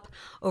explainer up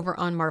over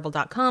on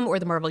Marvel.com or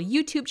the Marvel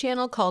YouTube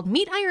channel called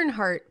Meet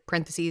Ironheart,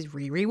 parentheses,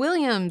 Riri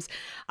Williams.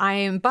 I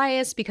am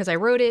biased because I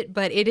wrote it,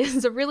 but it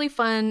is a really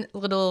fun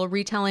little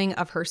retelling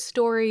of her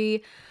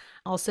story.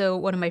 Also,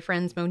 one of my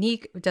friends,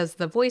 Monique, does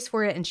the voice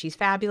for it, and she's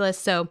fabulous.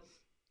 So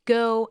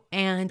go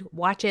and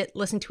watch it,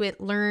 listen to it,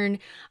 learn.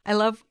 I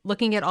love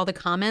looking at all the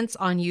comments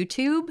on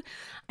YouTube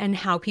and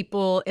how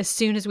people, as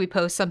soon as we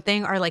post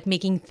something, are like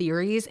making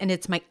theories, and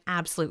it's my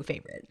absolute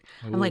favorite.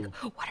 Ooh. I'm like,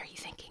 what are you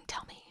thinking?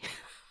 Tell me.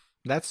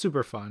 That's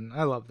super fun.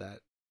 I love that.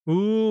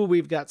 Ooh,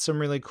 we've got some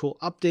really cool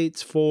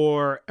updates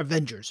for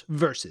Avengers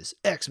versus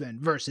X-Men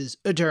versus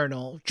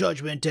Eternal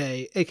Judgment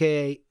Day,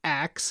 aka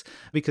Axe,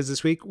 because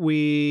this week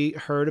we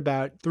heard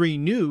about 3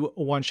 new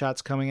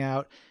one-shots coming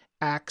out.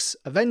 Axe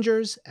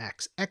Avengers,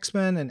 Axe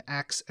X-Men, and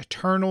Axe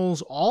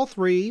Eternals. All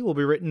 3 will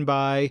be written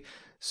by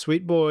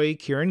sweet boy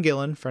Kieran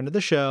Gillen, friend of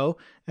the show,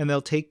 and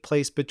they'll take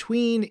place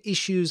between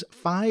issues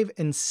 5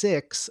 and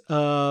 6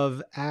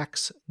 of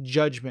Axe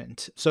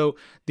Judgment. So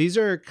these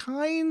are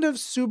kind of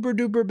super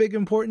duper big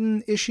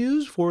important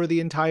issues for the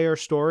entire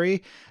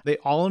story. They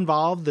all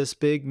involve this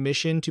big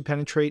mission to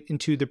penetrate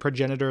into the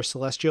progenitor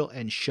celestial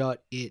and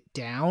shut it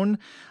down.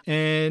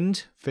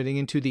 And fitting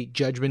into the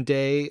Judgment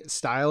Day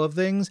style of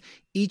things,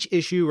 each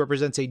issue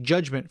represents a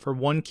judgment for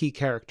one key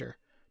character: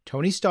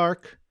 Tony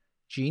Stark,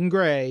 Jean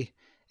Grey,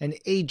 and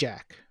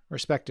Ajax,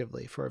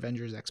 respectively, for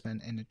Avengers,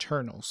 X-Men, and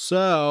Eternals.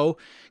 So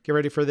get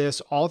ready for this.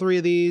 All 3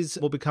 of these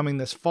will be coming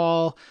this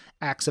fall.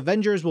 Axe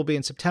Avengers will be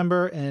in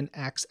September, and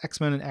Axe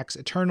X-Men and Axe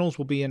Eternals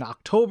will be in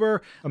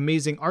October.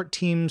 Amazing art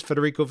teams: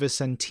 Federico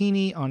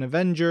Vicentini on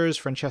Avengers,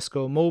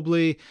 Francesco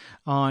Mobley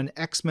on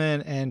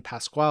X-Men, and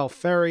Pasquale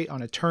Ferry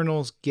on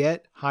Eternals.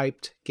 Get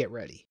hyped, get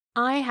ready.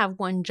 I have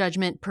one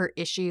judgment per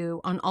issue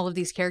on all of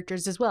these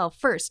characters as well.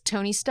 First,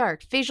 Tony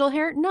Stark. Facial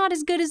hair, not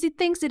as good as he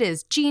thinks it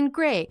is. Jean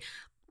Grey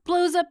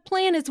blows up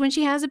planets when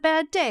she has a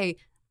bad day.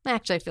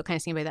 Actually, I feel kind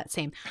of seen by that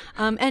same.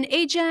 And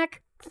Ajax,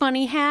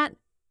 funny hat.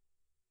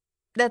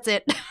 That's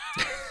it.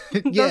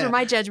 Those are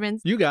my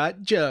judgments. You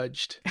got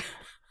judged.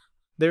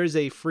 There is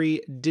a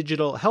free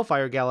digital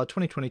Hellfire Gala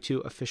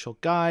 2022 official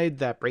guide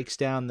that breaks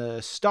down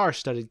the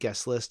star-studded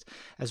guest list,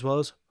 as well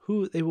as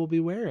who they will be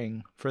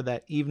wearing for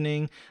that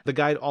evening. The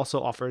guide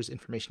also offers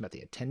information about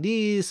the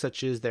attendees,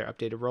 such as their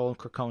updated role in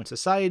Krakoan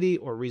society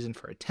or reason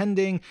for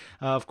attending.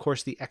 Of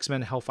course, the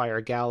X-Men Hellfire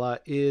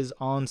Gala is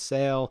on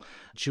sale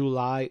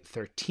July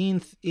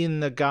 13th.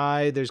 In the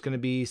guide, there's going to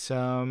be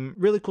some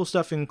really cool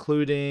stuff,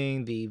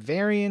 including the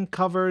variant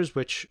covers,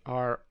 which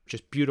are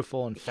just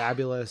beautiful and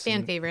fabulous. Fan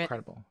and favorite.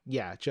 Incredible.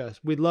 Yeah,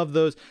 we love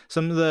those.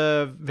 Some of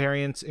the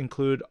variants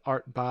include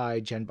art by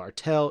Jen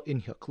Bartel,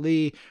 In-Hyuk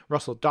Lee,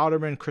 Russell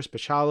Dodderman, Chris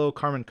Pachalo,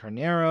 Carmen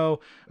Carnero,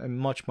 and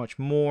much, much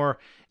more.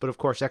 But of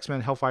course,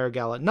 X-Men Hellfire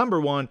Gala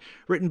 #1,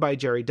 written by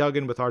Jerry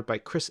Duggan with art by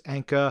Chris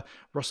Anka,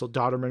 Russell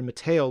Dodderman,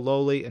 Matteo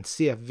Loli, and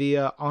CF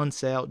Villa, on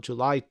sale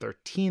July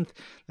 13th.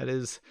 That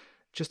is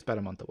just about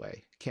a month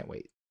away. Can't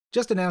wait.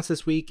 just announced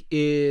this week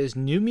is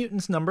New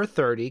Mutants number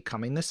 30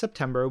 coming this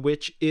September,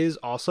 which is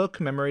also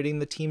commemorating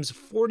the team's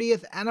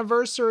 40th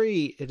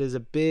anniversary. It is a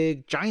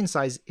big,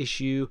 giant-size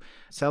issue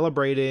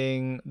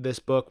celebrating this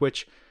book,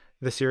 which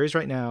the series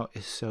right now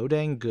is so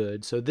dang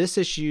good. So this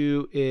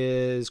issue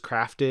is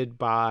crafted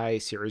by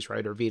series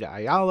writer Vita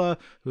Ayala,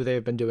 who they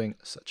have been doing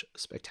such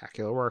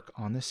spectacular work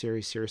on this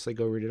series. Seriously,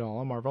 go read it all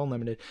on Marvel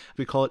Unlimited.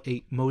 We call it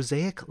a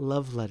mosaic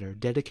love letter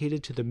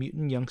dedicated to the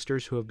mutant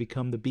youngsters who have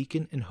become the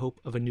beacon and hope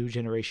of a new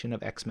generation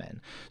of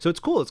X-Men. So it's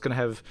cool. It's going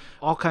to have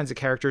all kinds of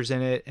characters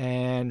in it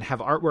and have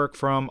artwork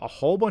from a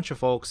whole bunch of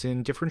folks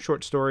in different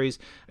short stories,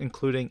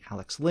 including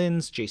Alex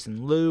Lins,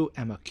 Jason Liu,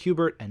 Emma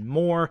Kubert, and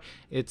more.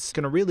 It's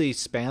going to really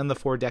span the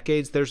 4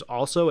 decades. There's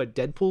also a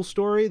Deadpool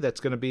story that's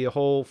going to be a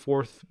whole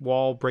fourth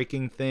wall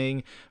breaking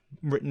thing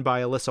written by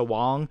Alyssa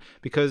Wong,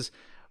 because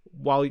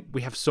while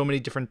we have so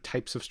many different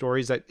types of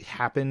stories that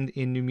happened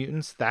in New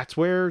Mutants, that's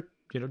where,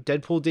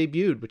 Deadpool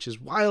debuted, which is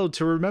wild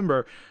to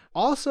remember.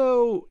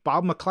 Also,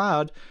 Bob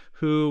McLeod,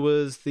 who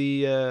was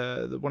the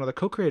one of the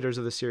co-creators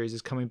of the series,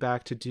 is coming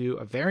back to do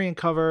a variant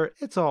cover.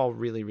 It's all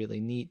really, really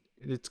neat.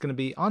 It's going to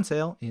be on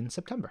sale in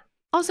September.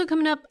 Also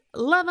coming up,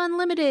 Love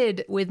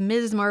Unlimited with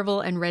Ms. Marvel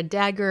and Red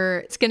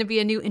Dagger. It's going to be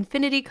a new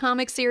Infinity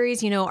comic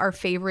series, our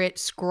favorite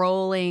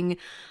scrolling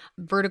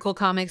vertical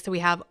comics that we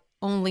have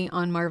only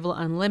on Marvel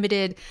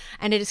Unlimited.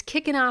 And it is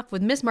kicking off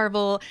with Ms.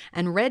 Marvel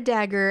and Red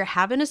Dagger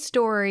having a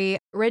story.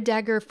 Red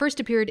Dagger first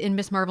appeared in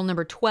Ms. Marvel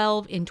number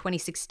 12 in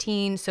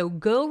 2016. So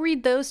go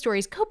read those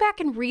stories. Go back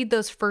and read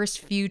those first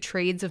few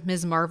trades of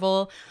Ms.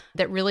 Marvel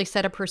that really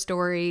set up her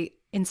story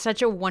in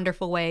such a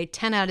wonderful way.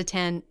 10 out of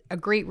 10, a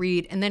great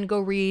read. And then go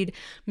read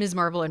Ms.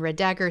 Marvel and Red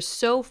Dagger.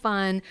 So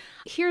fun.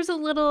 Here's a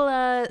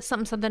little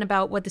something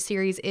about what the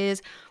series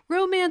is.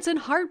 Romance and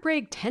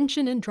heartbreak,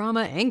 tension and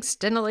drama,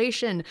 angst and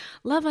elation.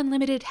 Love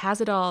Unlimited has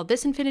it all.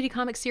 This Infinity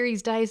Comics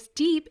series dives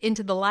deep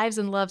into the lives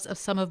and loves of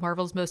some of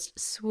Marvel's most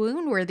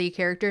swoon-worthy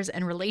characters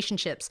and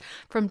relationships.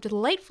 From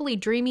delightfully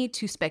dreamy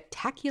to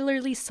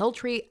spectacularly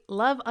sultry,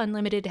 Love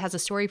Unlimited has a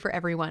story for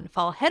everyone.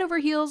 Fall head over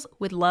heels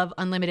with Love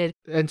Unlimited.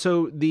 And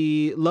so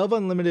the Love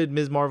Unlimited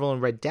Ms. Marvel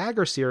and Red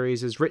Dagger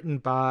series is written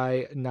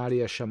by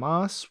Nadia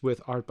Shamas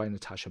with art by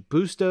Natasha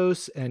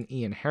Bustos and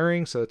Ian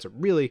Herring. So it's a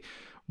really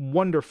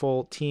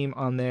wonderful team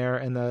on there.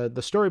 And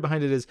the story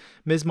behind it is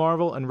Ms.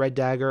 Marvel and Red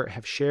Dagger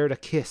have shared a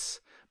kiss,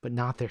 but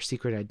not their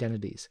secret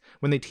identities.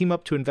 When they team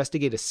up to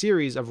investigate a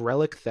series of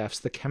relic thefts,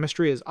 the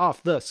chemistry is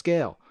off the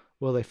scale.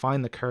 Will they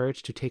find the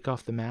courage to take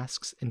off the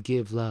masks and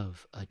give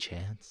love a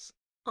chance?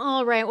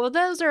 All right. Well,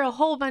 those are a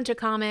whole bunch of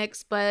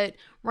comics, but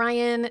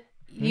Ryan,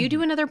 you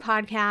do another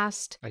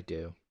podcast. I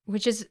do.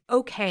 Which is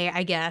okay,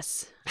 I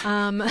guess.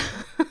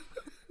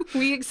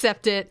 We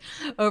accept it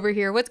over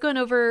here. What's going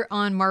over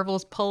on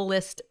Marvel's pull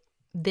list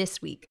this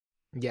week?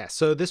 Yeah,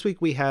 so this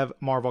week we have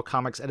Marvel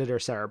Comics editor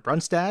Sarah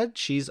Brunstad.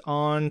 She's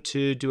on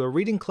to do a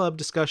reading club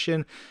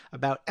discussion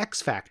about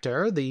X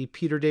Factor, the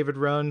Peter David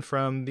run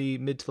from the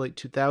mid to late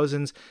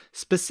 2000s.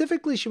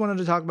 Specifically, she wanted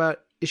to talk about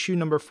issue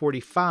number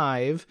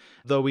 45,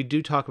 though we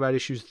do talk about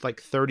issues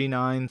like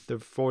 39 through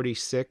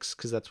 46,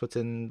 because that's what's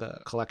in the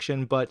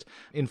collection. But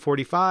in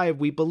 45,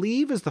 we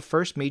believe is the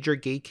first major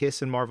gay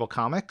kiss in Marvel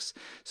Comics.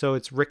 So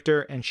it's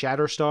Richter and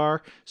Shatterstar.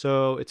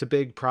 So it's a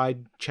big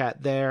Pride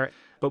chat there.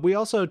 But we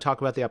also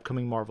talk about the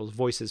upcoming Marvel's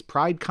Voices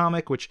Pride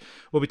comic, which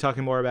we'll be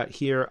talking more about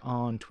here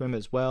on TWIM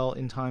as well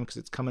in time, because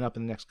it's coming up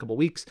in the next couple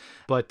weeks.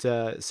 But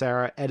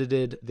Sarah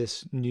edited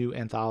this new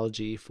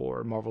anthology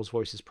for Marvel's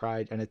Voices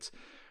Pride, and it's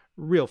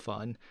real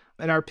fun.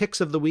 And our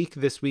picks of the week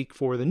this week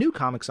for the new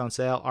comics on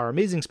sale are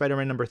Amazing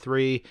Spider-Man number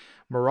 3,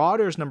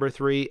 Marauders number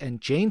 3,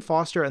 and Jane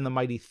Foster and the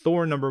Mighty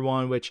Thor number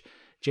 1, which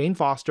Jane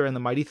Foster and the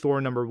Mighty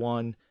Thor number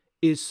 1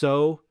 is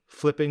so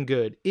flippin'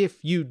 good.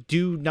 If you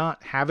do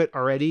not have it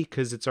already,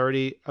 because it's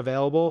already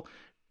available,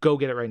 go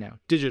get it right now.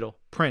 Digital,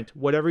 print,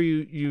 whatever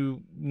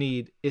you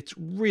need. It's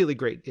really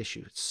great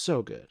issue. It's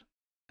so good.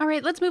 All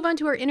right, let's move on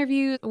to our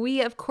interview.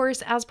 We, of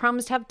course, as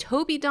promised, have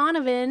Tobie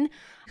Donovan,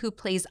 who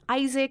plays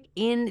Isaac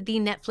in the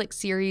Netflix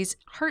series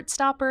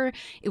Heartstopper.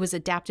 It was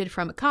adapted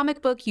from a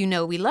comic book. You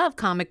know we love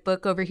comic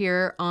book over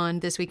here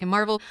on This Week in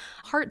Marvel.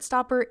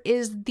 Heartstopper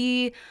is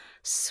the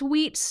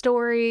sweet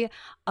story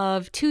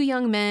of two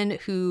young men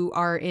who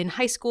are in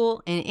high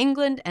school in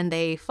England, and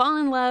they fall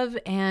in love,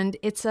 and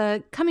it's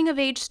a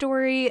coming-of-age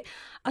story,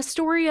 a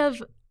story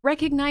of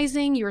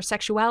recognizing your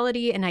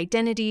sexuality and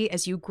identity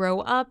as you grow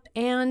up,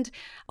 and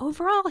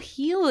overall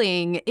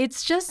healing.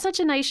 It's just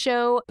such a nice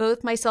show.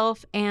 Both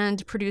myself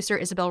and producer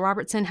Isabel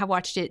Robertson have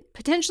watched it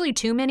potentially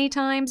too many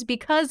times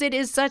because it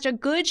is such a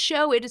good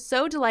show. It is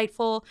so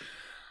delightful,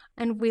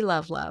 and we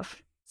love.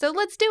 So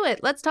let's do it.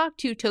 Let's talk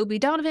to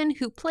Tobie Donovan,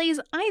 who plays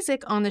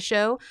Isaac on the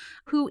show,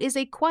 who is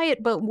a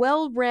quiet but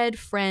well-read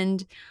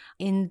friend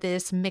in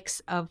this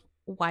mix of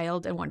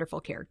wild and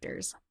wonderful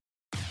characters.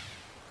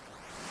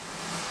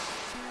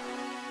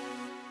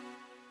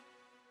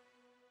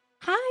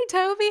 Hi,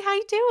 Tobie. How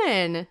you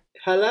doing?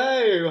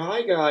 Hello.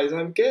 Hi, guys.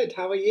 I'm good.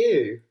 How are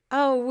you?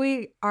 Oh,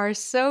 we are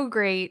so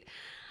great.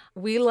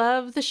 We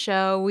love the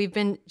show. We've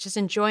been just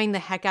enjoying the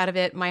heck out of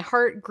it. My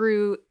heart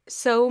grew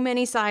so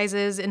many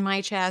sizes in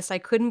my chest. I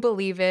couldn't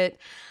believe it.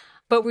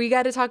 But we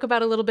got to talk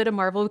about a little bit of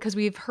Marvel because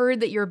we've heard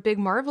that you're a big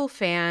Marvel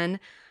fan.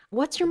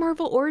 What's your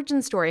Marvel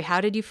origin story?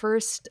 How did you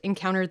first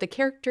encounter the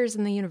characters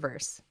in the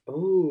universe?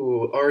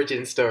 Ooh,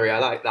 origin story. I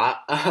like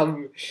that.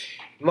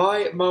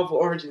 My Marvel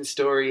origin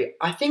story,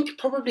 I think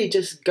probably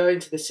just going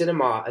to the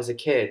cinema as a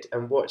kid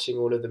and watching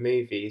all of the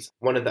movies,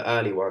 one of the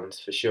early ones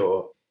for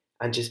sure,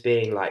 and just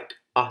being like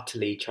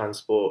utterly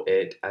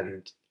transported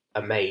and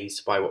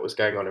amazed by what was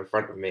going on in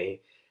front of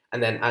me.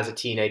 And then as a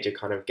teenager,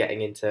 kind of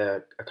getting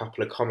into a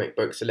couple of comic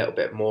books a little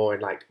bit more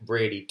and like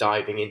really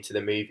diving into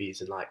the movies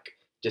and like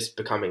just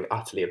becoming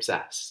utterly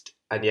obsessed.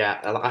 And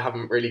yeah, I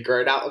haven't really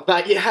grown out of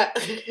that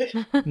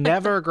yet.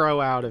 Never grow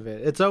out of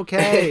it. It's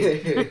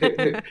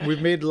okay.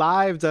 We've made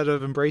lives out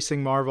of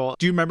embracing Marvel.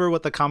 Do you remember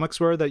what the comics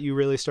were that you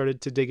really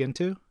started to dig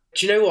into?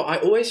 Do you know what? I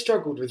always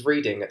struggled with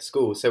reading at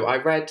school. So I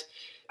read,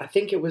 I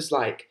think it was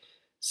like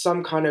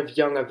some kind of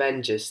Young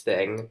Avengers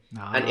thing.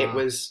 And it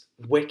was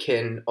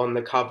Wiccan on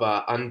the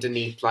cover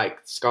underneath like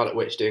Scarlet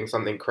Witch doing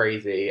something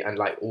crazy and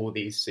like all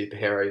these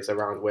superheroes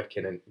around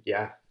Wiccan and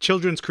yeah.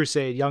 Children's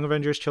Crusade, Young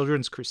Avengers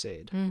Children's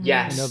Crusade. Mm-hmm.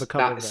 Yes, I know the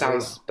cover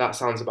that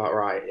sounds about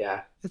right,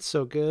 yeah. It's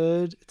so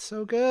good. It's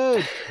so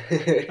good.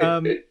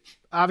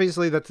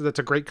 Obviously, that's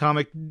a great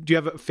comic. Do you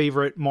have a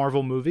favorite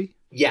Marvel movie?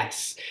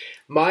 Yes.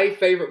 My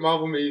favourite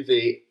Marvel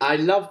movie, I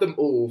love them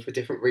all for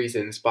different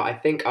reasons, but I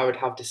think I would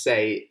have to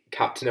say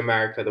Captain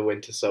America: The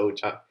Winter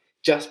Soldier.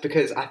 Just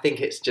because I think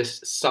it's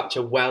just such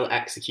a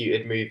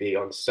well-executed movie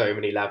on so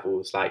many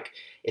levels. Like,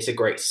 it's a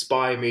great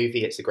spy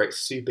movie, it's a great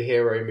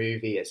superhero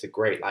movie, it's a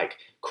great, like,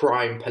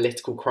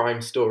 political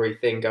crime story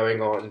thing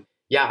going on.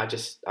 Yeah,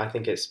 I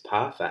think it's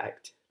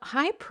perfect.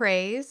 High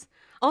praise.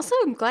 Also,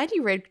 I'm glad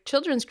you read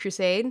Children's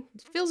Crusade.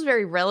 It feels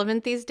very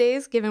relevant these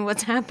days, given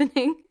what's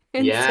happening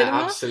in cinema.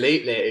 Yeah,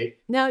 absolutely.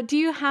 Now, do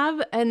you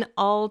have an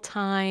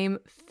all-time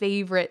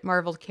favorite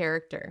Marvel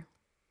character?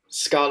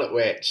 Scarlet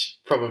Witch,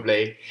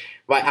 probably.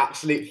 My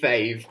absolute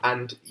fave.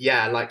 And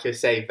yeah, like you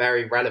say,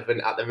 very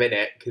relevant at the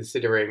minute,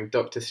 considering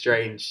Doctor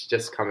Strange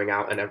just coming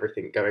out and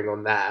everything going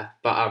on there.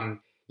 But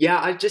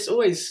yeah, I just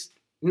always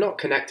not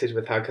connected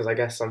with her because I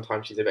guess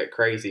sometimes she's a bit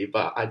crazy,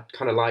 but I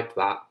kind of like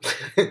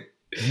that.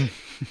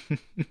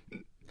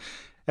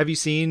 Have you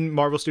seen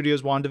Marvel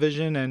Studios'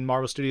 WandaVision and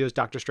Marvel Studios'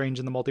 Doctor Strange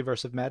in the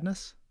Multiverse of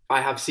Madness? I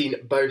have seen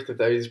both of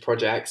those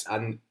projects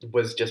and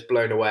was just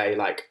blown away,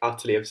 like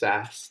utterly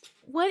obsessed.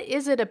 What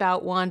is it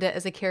about Wanda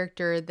as a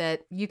character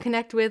that you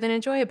connect with and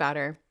enjoy about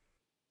her?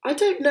 I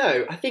don't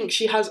know. I think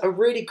she has a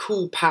really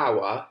cool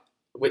power,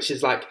 which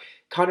is like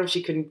kind of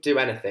she can do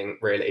anything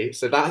really.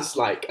 So that's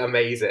like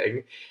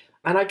amazing.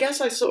 And I guess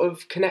I sort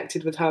of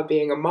connected with her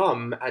being a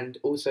mum and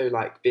also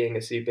like being a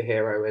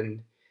superhero.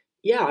 And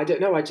yeah, I don't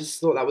know. I just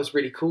thought that was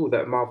really cool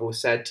that Marvel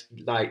said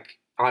like,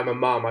 I'm a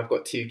mum, I've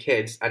got 2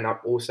 kids, and I'm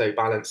also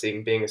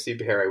balancing being a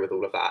superhero with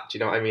all of that. Do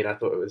you know what I mean? I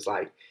thought it was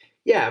like,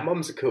 yeah,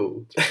 mums are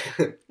cool.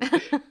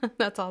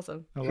 That's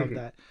awesome. I love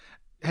that.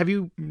 Have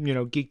you,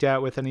 geeked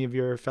out with any of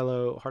your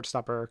fellow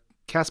Heartstopper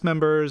cast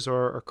members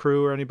or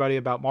crew or anybody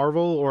about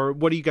Marvel? Or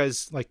what do you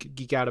guys like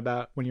geek out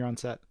about when you're on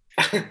set?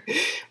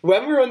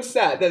 When we're on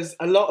set, there's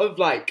a lot of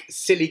like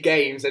silly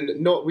games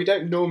and we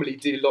don't normally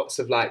do lots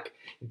of like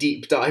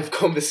deep dive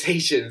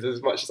conversations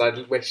as much as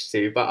I'd wish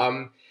to.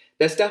 But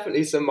there's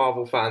definitely some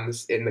Marvel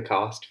fans in the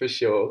cast for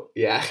sure.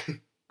 Yeah.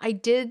 I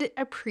did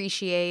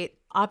appreciate,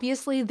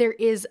 obviously there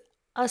is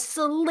a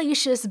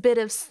salacious bit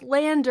of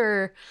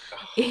slander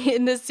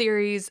in the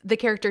series. The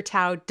character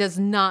Tao does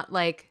not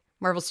like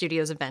Marvel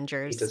Studios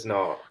Avengers. He does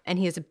not. And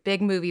he is a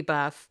big movie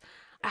buff.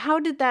 How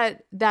did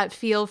that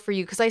feel for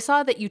you? Because I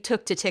saw that you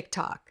took to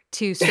TikTok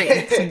to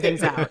straighten some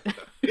things out.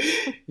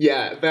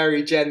 Yeah,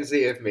 very Gen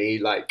Z of me,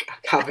 like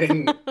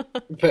putting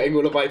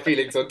all of my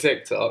feelings on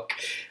TikTok.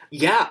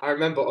 Yeah, I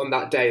remember on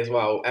that day as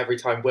well, every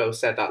time Will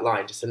said that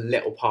line, just a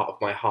little part of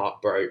my heart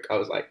broke. I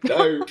was like,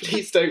 no,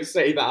 please don't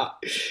say that.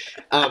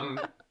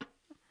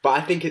 But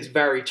I think it's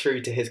very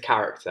true to his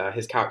character.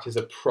 His character's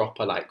a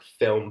proper like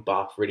film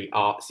buff, really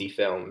artsy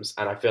films.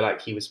 And I feel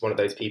like he was one of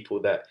those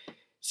people that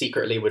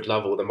secretly would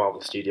love all the Marvel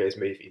Studios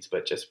movies,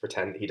 but just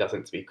pretend he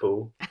doesn't to be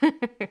cool.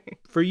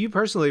 For you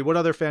personally, what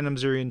other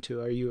fandoms are you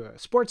into? Are you a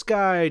sports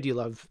guy? Do you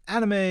love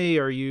anime?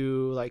 Are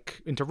you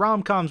like into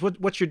rom-coms?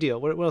 What's your deal?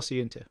 What else are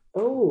you into?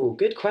 Oh,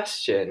 good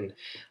question.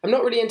 I'm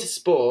not really into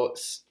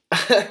sports.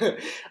 I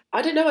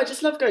don't know. I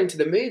just love going to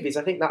the movies.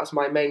 I think that's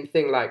my main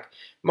thing. Like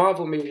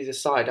Marvel movies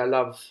aside, I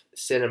love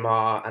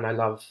cinema and I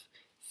love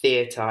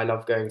theatre. I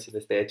love going to the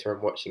theatre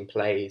and watching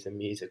plays and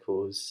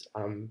musicals.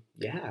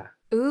 Yeah.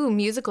 Ooh,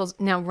 musicals.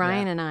 Now,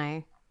 Ryan and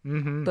I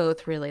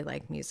both really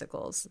like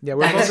musicals. Yeah,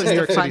 we're both in New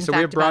York City, so we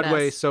have about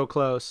Broadway us. so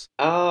close.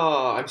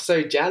 Oh, I'm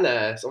so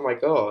jealous. Oh my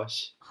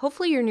gosh.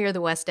 Hopefully you're near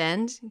the West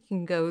End. You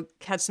can go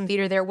catch some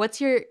theater there. What's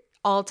your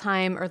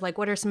all-time, or like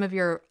what are some of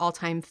your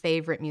all-time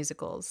favorite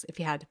musicals, if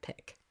you had to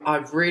pick? I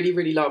really,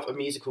 really love a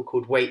musical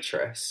called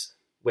Waitress,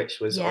 which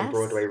was on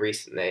Broadway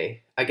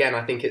recently. Again,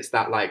 I think it's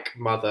that like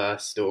mother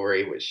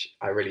story, which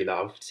I really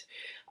loved.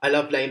 I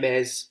love Les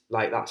Mis,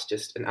 like that's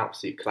just an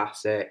absolute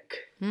classic.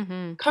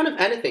 Mm-hmm. Kind of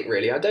anything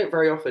really. I don't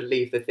very often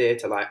leave the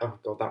theatre like, oh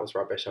god, that was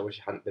rubbish, I wish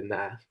I hadn't been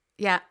there.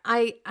 Yeah,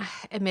 I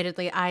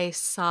admittedly I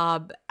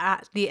sob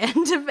at the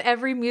end of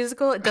every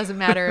musical. It doesn't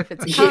matter if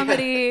it's a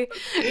comedy,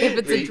 if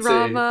it's a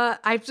drama.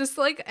 I just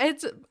like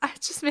it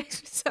just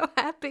makes me so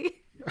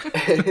happy.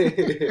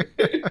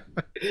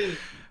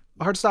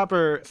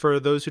 Heartstopper, for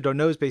those who don't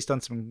know, is based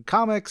on some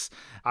comics.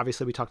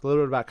 Obviously, we talked a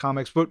little bit about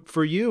comics, but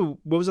for you,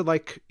 what was it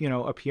like,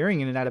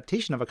 appearing in an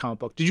adaptation of a comic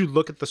book? Did you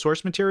look at the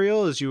source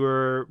material as you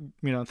were,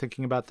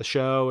 thinking about the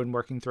show and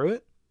working through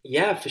it?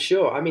 Yeah, for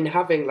sure. I mean,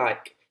 having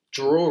like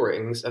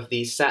drawings of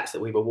these sets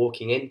that we were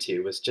walking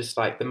into was just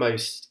like the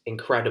most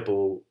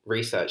incredible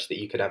research that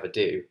you could ever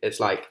do.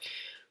 It's like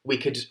we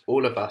could,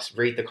 all of us,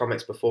 read the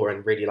comics before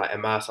and really like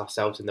immerse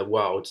ourselves in the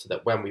world so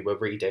that when we were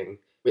reading,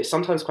 it's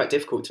sometimes quite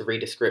difficult to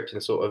read a script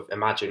and sort of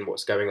imagine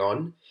what's going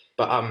on.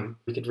 But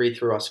we could read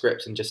through our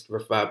scripts and just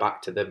refer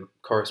back to the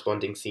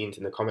corresponding scenes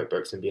in the comic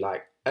books and be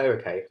like, oh,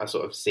 okay, I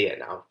sort of see it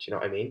now. Do you know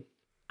what I mean?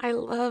 I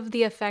love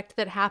the effect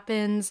that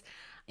happens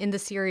in the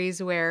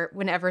series where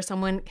whenever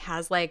someone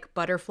has like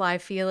butterfly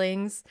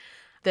feelings,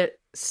 that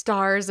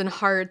stars and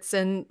hearts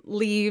and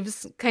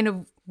leaves kind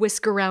of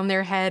whisk around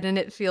their head and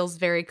it feels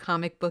very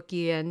comic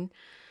booky and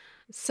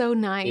so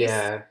nice.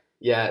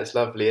 Yeah, it's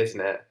lovely, isn't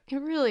it?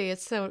 It really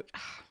is.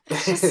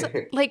 It's just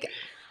like,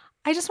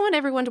 I just want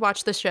everyone to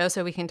watch the show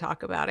so we can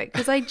talk about it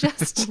because I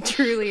just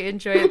truly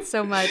enjoy it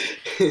so much.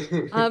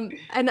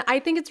 And I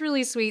think it's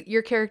really sweet.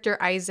 Your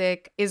character,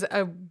 Isaac, is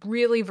a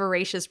really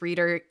voracious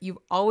reader. You've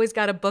always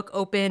got a book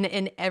open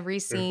in every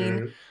scene.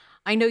 Mm-hmm.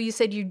 I know you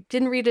said you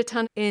didn't read a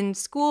ton in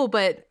school,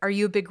 but are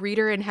you a big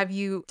reader and have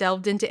you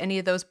delved into any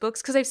of those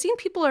books? Because I've seen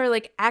people are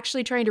like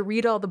actually trying to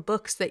read all the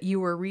books that you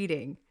were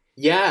reading.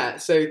 Yeah,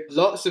 so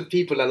lots of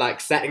people are like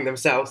setting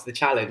themselves the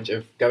challenge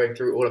of going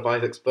through all of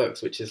Isaac's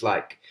books, which is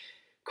like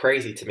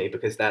crazy to me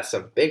because there's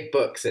some big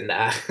books in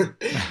there.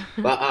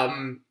 But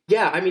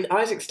yeah, I mean,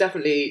 Isaac's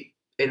definitely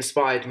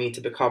inspired me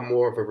to become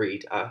more of a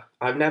reader.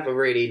 I've never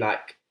really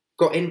like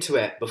got into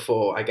it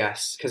before, I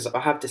guess, because I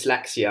have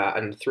dyslexia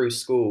and through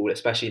school,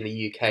 especially in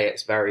the UK,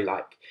 it's very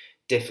like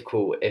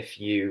difficult if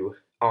you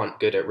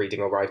aren't good at reading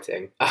or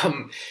writing.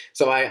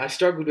 So I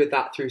struggled with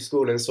that through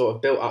school and sort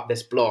of built up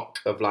this block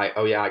of like,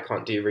 oh yeah, I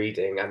can't do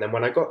reading. And then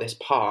when I got this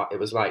part, it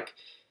was like,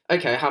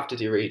 okay, I have to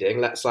do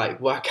reading. Let's like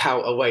work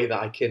out a way that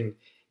I can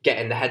get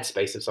in the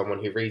headspace of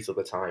someone who reads all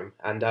the time.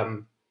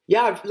 And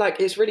yeah,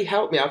 it's really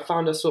helped me. I've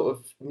found a sort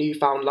of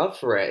newfound love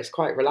for it. It's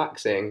quite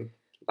relaxing.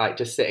 Like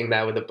just sitting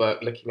there with a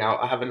book, looking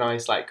out. I have a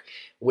nice like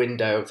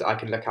window that I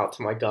can look out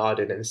to my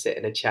garden and sit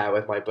in a chair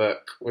with my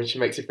book, which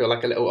makes me feel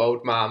like a little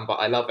old man, but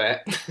I love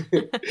it.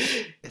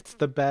 It's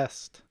the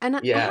best. And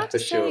yeah, I have to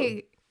for say,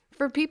 sure.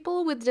 for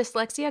people with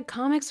dyslexia,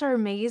 comics are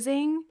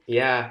amazing.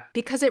 Yeah.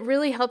 Because it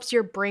really helps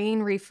your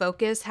brain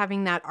refocus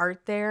having that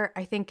art there.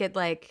 I think it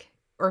like,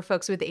 or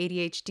folks with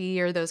ADHD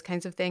or those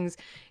kinds of things,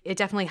 it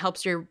definitely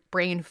helps your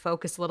brain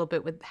focus a little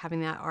bit with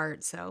having that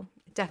art. So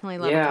definitely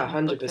love a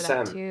comic book for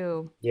that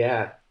too.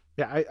 Yeah.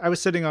 Yeah, I was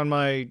sitting on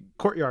my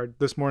courtyard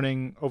this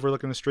morning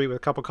overlooking the street with a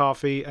cup of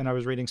coffee and I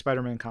was reading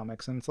Spider-Man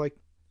comics and it's like,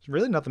 there's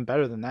really nothing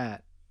better than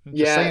that.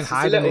 Just saying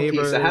hi to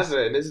neighbors. Piece of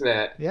heaven, isn't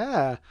it?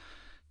 Yeah.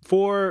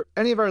 For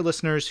any of our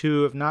listeners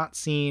who have not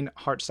seen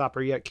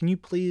Heartstopper yet, can you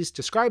please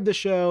describe the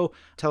show,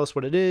 tell us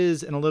what it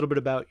is, and a little bit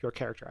about your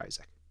character,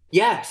 Isaac?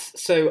 Yes,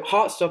 so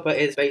Heartstopper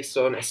is based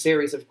on a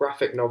series of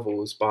graphic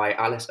novels by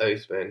Alice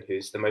Oseman,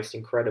 who's the most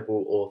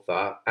incredible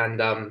author.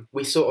 And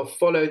we sort of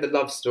follow the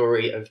love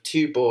story of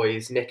two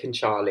boys, Nick and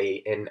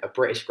Charlie, in a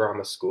British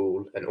grammar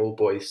school, an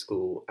all-boys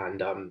school,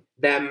 and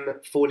them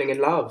falling in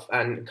love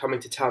and coming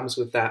to terms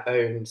with their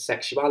own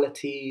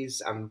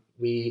sexualities. And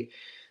we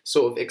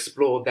sort of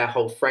explore their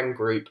whole friend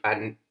group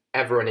and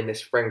everyone in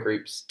this friend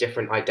group's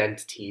different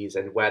identities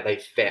and where they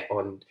fit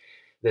on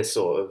this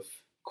sort of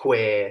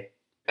queer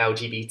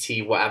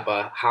LGBT,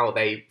 whatever, how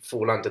they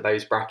fall under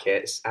those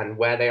brackets and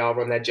where they are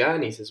on their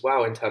journeys as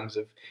well in terms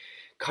of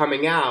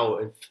coming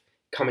out, of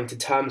coming to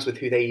terms with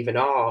who they even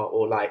are.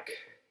 Or like,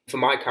 for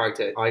my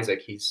character,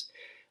 Isaac, he's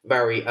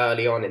very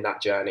early on in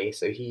that journey.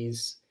 So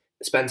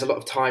spends a lot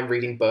of time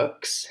reading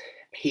books.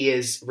 He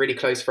is really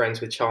close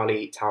friends with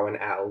Charlie, Tao and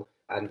Elle,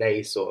 and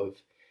they sort of,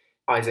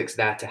 Isaac's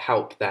there to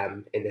help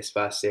them in this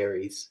first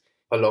series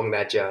along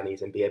their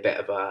journeys and be a bit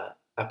of a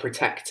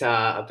protector,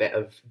 a bit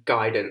of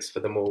guidance for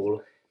them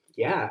all.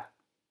 Yeah.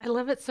 I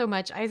love it so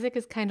much. Isaac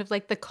is kind of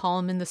like the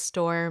calm in the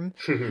storm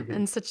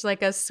and such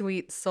like a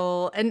sweet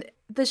soul. And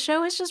the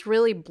show has just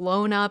really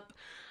blown up.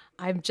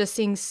 I'm just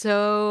seeing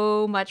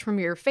so much from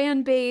your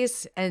fan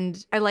base.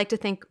 And I like to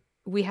think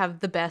we have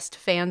the best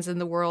fans in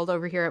the world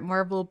over here at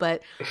Marvel,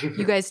 but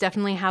you guys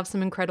definitely have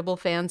some incredible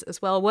fans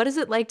as well. What is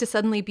it like to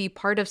suddenly be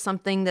part of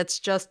something that's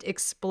just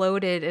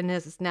exploded and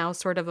is now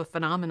sort of a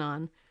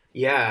phenomenon?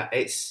 Yeah,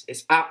 it's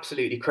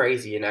absolutely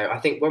crazy, you know. I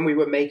think when we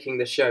were making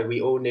the show, we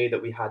all knew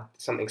that we had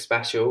something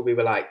special. We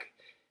were like,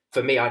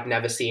 for me, I'd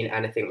never seen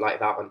anything like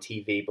that on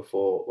TV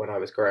before when I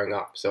was growing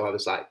up. So I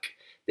was like,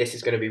 this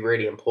is going to be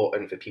really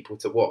important for people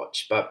to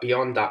watch. But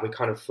beyond that, we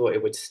kind of thought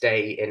it would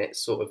stay in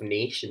its sort of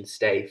niche and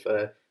stay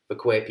for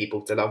queer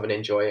people to love and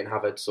enjoy and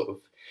have a sort of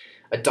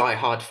a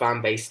die-hard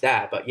fan base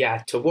there. But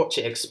yeah, to watch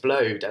it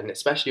explode, and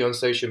especially on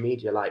social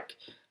media, like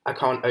I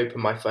can't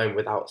open my phone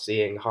without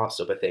seeing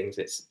Heartstopper things.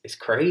 It's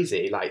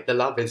crazy. Like the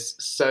love is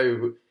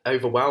so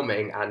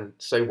overwhelming and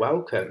so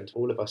welcomed.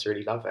 All of us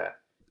really love it.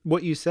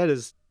 What you said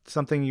is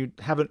something you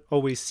haven't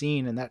always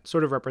seen, and that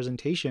sort of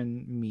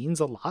representation means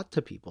a lot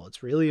to people.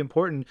 It's really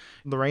important.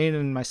 Lorraine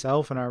and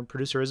myself and our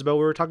producer Isabel,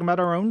 we were talking about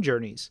our own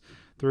journeys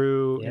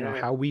through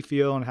how we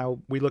feel and how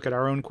we look at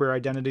our own queer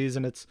identities,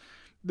 and it's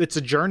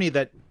a journey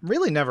that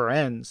really never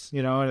ends,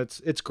 and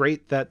it's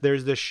great that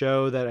there's this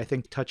show that I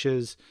think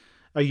touches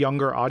a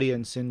younger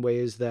audience in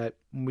ways that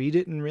we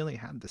didn't really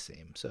have the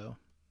same. So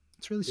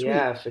it's really sweet.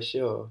 Yeah, for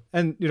sure.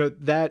 And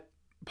that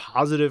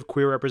positive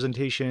queer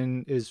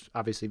representation is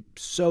obviously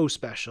so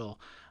special,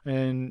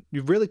 and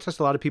you've really touched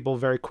a lot of people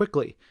very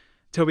quickly.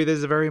 Tobie, this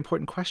is a very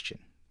important question.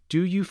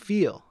 Do you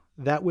feel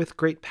that with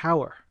great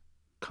power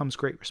comes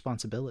great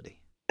responsibility?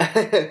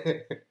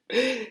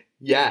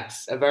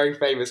 Yes, a very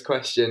famous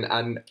question,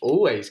 and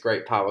always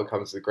great power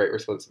comes with great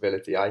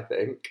responsibility, I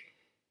think.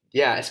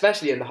 Yeah,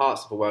 especially in the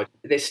Heartstopper world.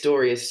 This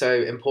story is so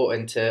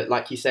important to,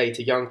 like you say,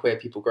 to young queer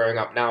people growing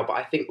up now, but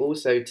I think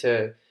also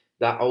to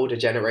that older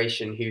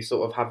generation who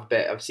sort of have a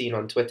bit, I've seen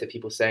on Twitter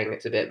people saying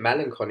it's a bit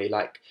melancholy,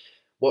 like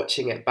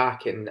watching it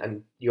back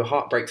and your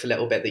heart breaks a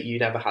little bit that you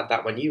never had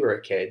that when you were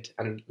a kid.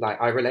 And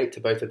like, I relate to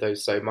both of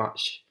those so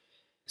much.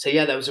 So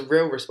yeah, there was a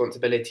real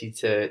responsibility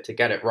to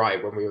get it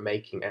right when we were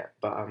making it,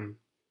 but I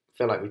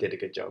feel like we did a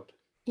good job.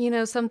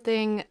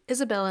 Something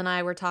Isabel and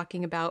I were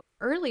talking about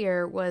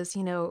earlier was,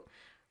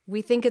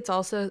 we think it's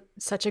also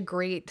such a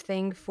great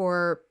thing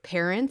for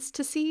parents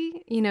to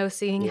see,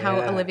 seeing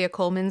how Olivia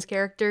Colman's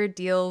character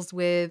deals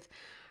with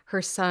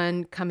her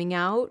son coming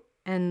out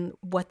and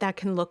what that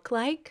can look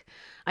like.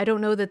 I don't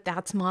know that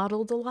that's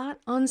modeled a lot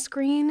on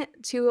screen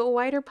to a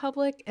wider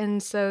public.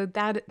 And so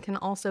that can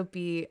also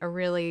be a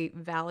really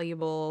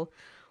valuable,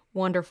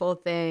 wonderful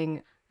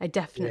thing. I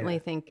definitely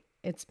think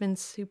it's been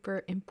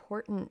super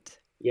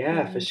important.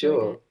 Yeah, for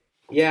sure.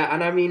 Yeah,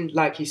 and I mean,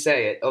 like you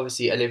say,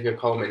 obviously Olivia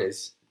Colman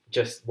is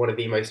just one of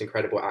the most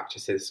incredible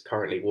actresses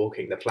currently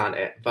walking the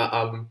planet. But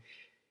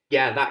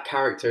that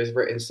character is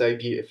written so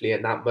beautifully,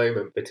 and that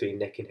moment between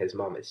Nick and his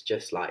mum is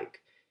just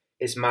like,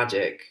 it's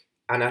magic.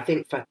 And I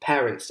think for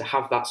parents to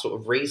have that sort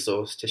of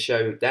resource to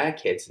show their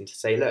kids and to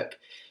say, look,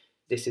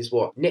 this is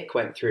what Nick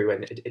went through,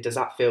 and does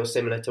that feel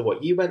similar to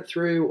what you went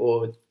through,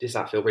 or does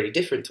that feel really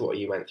different to what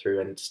you went through?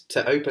 And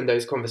to open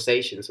those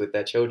conversations with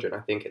their children, I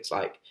think it's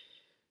like,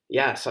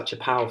 such a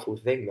powerful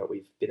thing that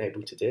we've been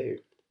able to do.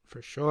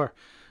 For sure.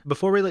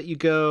 Before we let you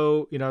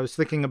go, I was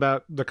thinking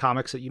about the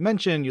comics that you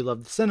mentioned. You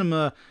love the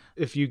cinema.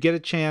 If you get a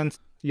chance,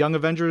 Young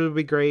Avengers would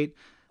be great.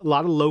 A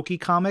lot of Loki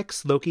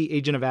comics. Loki,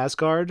 Agent of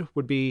Asgard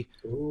would be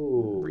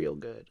real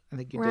good. I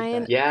think you Ryan,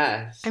 did that.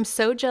 Yes. I'm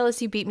so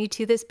jealous you beat me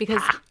to this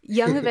because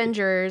Young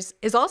Avengers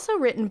is also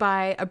written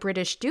by a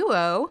British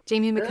duo,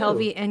 Jamie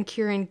McKelvey and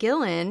Kieran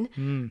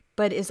Gillen,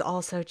 but is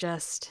also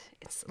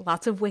it's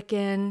lots of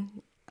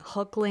Wiccan,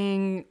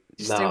 Hulkling,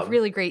 just a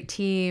really great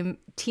team,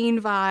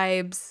 teen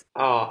vibes.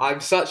 Oh,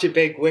 I'm such a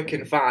big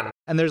Wiccan fan.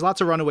 And there's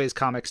lots of Runaways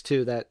comics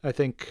too that I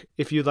think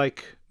if you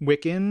like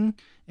Wiccan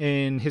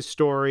and his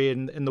story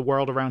and the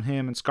world around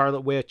him and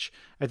Scarlet Witch,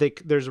 I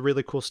think there's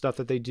really cool stuff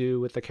that they do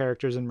with the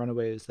characters in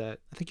Runaways that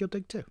I think you'll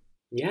dig too.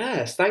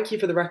 Yes, thank you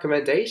for the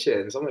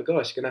recommendations. Oh my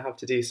gosh, going to have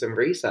to do some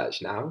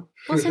research now.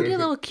 We'll send you a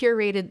little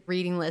curated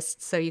reading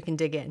list so you can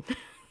dig in.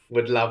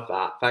 Would love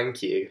that.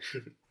 Thank you.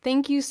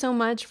 Thank you so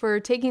much for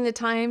taking the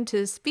time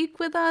to speak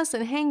with us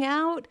and hang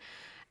out.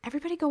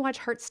 Everybody go watch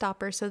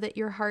Heartstopper so that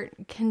your heart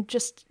can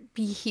just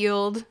be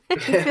healed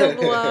and filled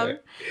with love.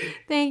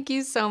 Thank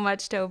you so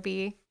much,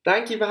 Tobie.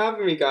 Thank you for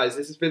having me, guys.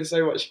 This has been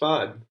so much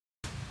fun.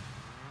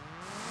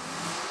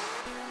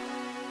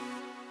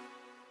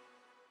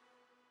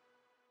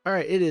 All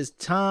right, it is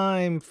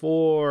time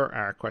for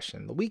our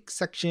question of the week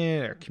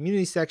section, our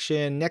community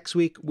section. Next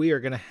week, we are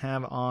going to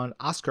have on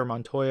Oscar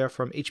Montoya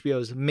from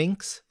HBO's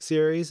Minx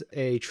series,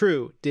 a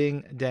true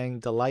ding-dang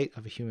delight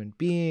of a human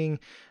being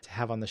to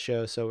have on the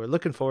show. So we're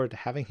looking forward to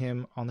having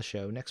him on the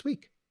show next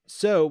week.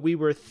 So we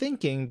were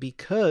thinking,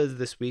 because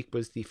this week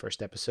was the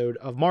first episode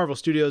of Marvel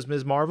Studios'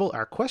 Ms. Marvel,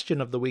 our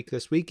question of the week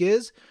this week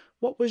is,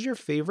 what was your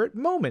favorite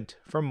moment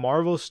from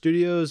Marvel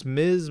Studios'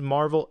 Ms.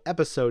 Marvel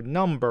episode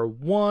number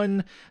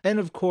 1? And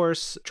of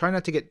course, try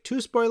not to get too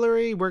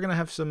spoilery. We're going to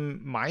have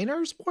some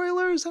minor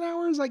spoilers in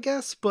ours, I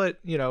guess, but,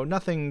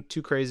 nothing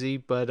too crazy.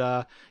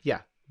 But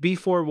be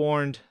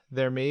forewarned,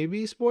 there may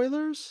be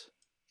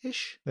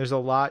spoilers-ish. There's a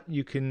lot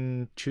you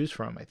can choose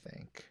from, I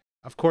think.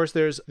 Of course,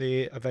 there's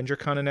the Avenger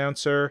Con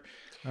announcer.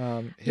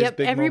 His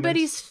big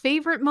everybody's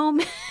favorite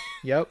moment.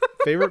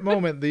 Favorite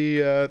moment.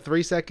 The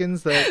 3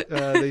 seconds that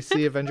they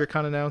see Avenger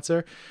Con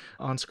announcer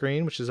on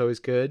screen, which is always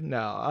good.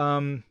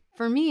 No,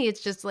 For me, it's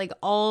just like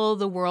all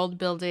the world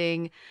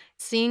building,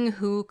 seeing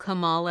who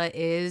Kamala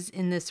is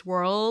in this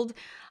world.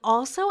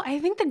 Also, I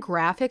think the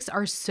graphics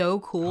are so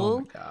cool.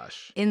 Oh my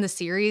gosh. In the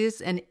series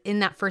and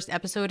in that first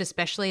episode,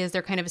 especially as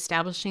they're kind of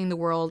establishing the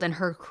world and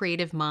her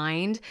creative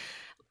mind.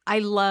 I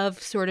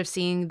love sort of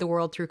seeing the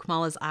world through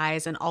Kamala's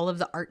eyes and all of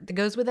the art that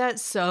goes with that.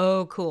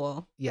 So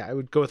cool. Yeah, I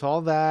would go with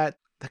all that.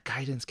 The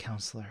guidance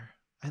counselor.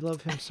 I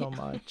love him so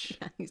much.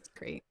 Yeah, he's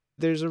great.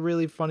 There's a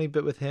really funny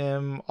bit with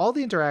him. All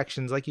the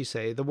interactions, like you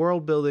say, the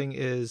world building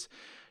is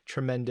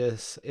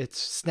tremendous. It's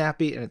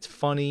snappy and it's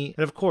funny.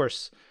 And of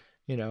course,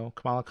 you know,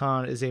 Kamala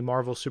Khan is a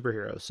Marvel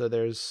superhero. So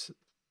there's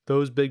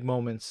those big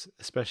moments,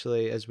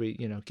 especially as we,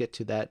 you know, get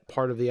to that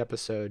part of the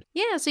episode.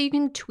 Yeah, so you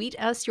can tweet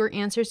us your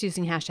answers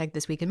using hashtag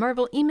This Week in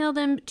Marvel. Email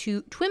them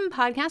to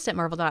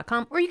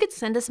twimpodcast@marvel.com, or you could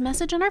send us a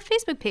message on our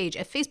Facebook page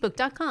at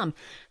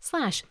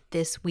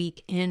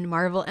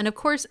facebook.com/thisweekinmarvel. And of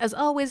course, as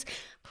always,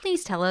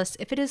 please tell us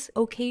if it is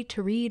okay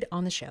to read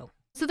on the show.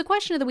 So the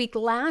question of the week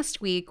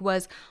last week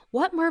was,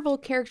 what Marvel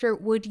character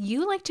would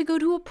you like to go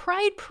to a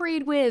pride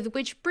parade with?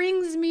 Which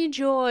brings me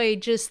joy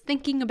just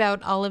thinking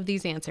about all of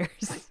these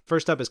answers.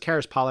 First up is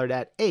Karis Pollard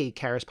at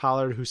Karis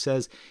Pollard, who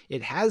says,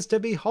 it has to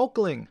be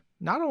Hulkling.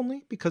 Not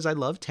only because I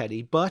love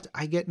Teddy, but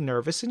I get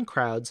nervous in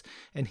crowds,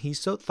 and he's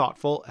so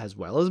thoughtful as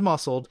well as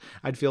muscled.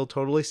 I'd feel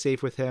totally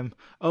safe with him.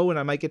 Oh, and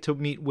I might get to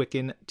meet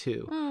Wiccan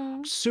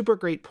too. Super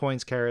great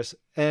points, Karis.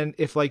 And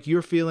if like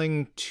you're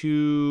feeling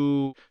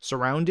too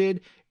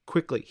surrounded,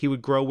 quickly he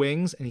would grow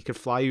wings and he could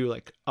fly you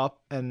like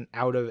up and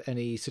out of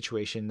any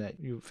situation that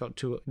you felt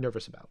too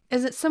nervous about.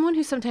 As it someone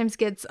who sometimes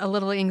gets a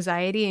little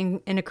anxiety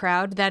in a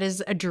crowd, that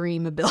is a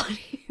dream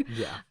ability.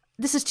 Yeah.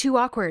 This is too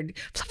awkward.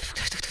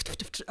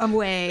 I'm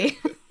away.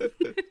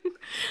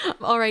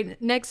 All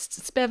right,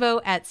 next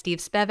Spevo at Steve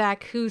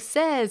Spevak, who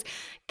says,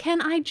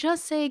 can I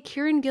just say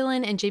Kieran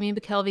Gillen and Jamie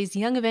McKelvey's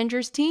Young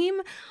Avengers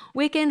team?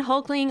 Wiccan,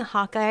 Hulkling,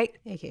 Hawkeye,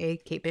 aka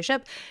Kate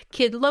Bishop,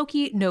 Kid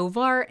Loki,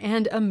 Novar,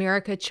 and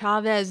America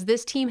Chavez.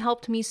 This team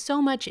helped me so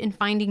much in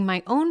finding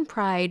my own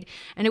pride,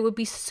 and it would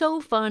be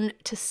so fun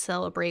to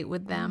celebrate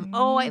with them.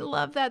 Oh, I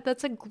love that.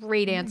 That's a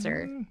great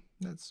answer.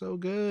 That's so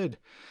good.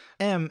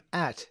 M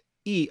at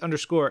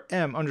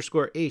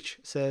E_M_H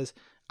says,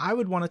 I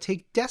would want to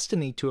take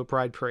Destiny to a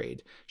pride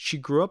parade. She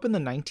grew up in the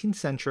 19th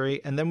century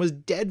and then was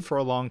dead for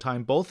a long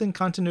time, both in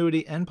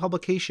continuity and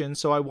publication,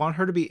 so I want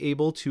her to be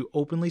able to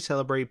openly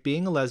celebrate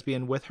being a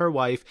lesbian with her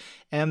wife,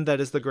 and that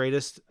is the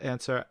greatest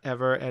answer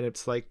ever, and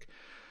it's like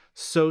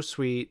so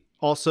sweet.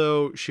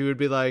 Also, she would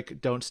be like,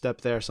 don't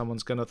step there,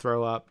 someone's going to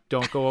throw up.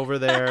 Don't go over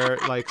there,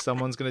 like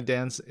someone's going to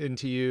dance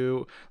into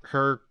you.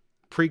 Her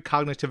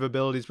precognitive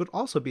abilities would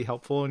also be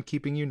helpful in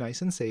keeping you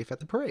nice and safe at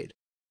the parade.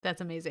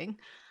 That's amazing.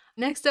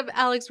 Next up,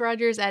 Alex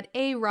Rogers at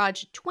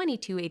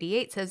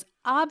ARoj2288 says,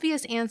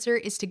 obvious answer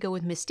is to go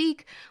with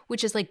Mystique,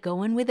 which is like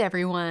going with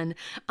everyone.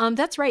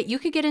 That's right. You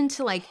could get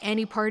into like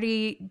any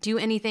party, do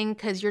anything,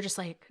 because you're just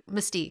like,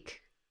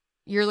 Mystique,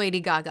 you're Lady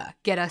Gaga,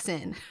 get us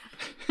in.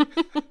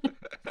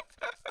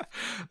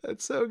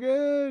 That's so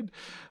good.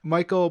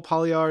 Michael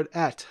Polliard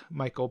at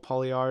Michael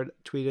Polliard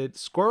tweeted,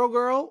 Squirrel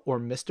Girl or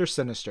Mr.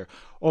 Sinister?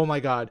 Oh my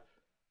God.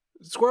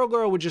 Squirrel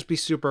Girl would just be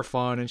super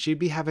fun, and she'd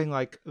be having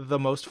like the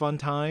most fun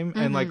time.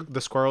 And like the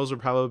squirrels would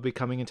probably be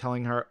coming and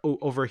telling her, oh,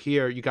 over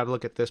here, you got to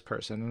look at this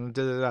person.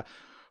 And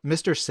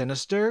Mr.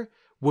 Sinister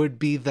would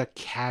be the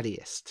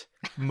cattiest,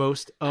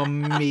 most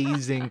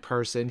amazing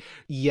person.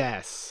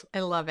 Yes. I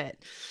love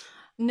it.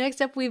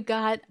 Next up, we've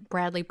got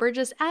Bradley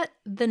Burgess at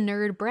The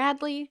Nerd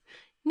Bradley.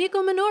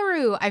 Nico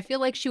Minoru, I feel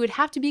like she would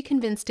have to be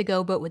convinced to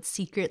go, but would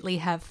secretly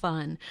have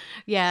fun.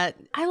 Yeah,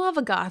 I love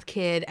a goth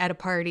kid at a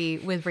party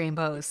with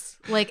rainbows.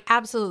 Like,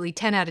 absolutely,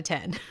 10 out of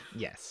 10.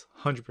 Yes,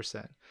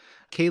 100%.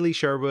 Kaylee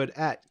Sherwood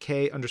at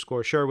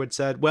K_Sherwood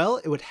said, well,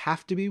 it would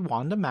have to be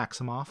Wanda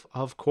Maximoff,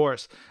 of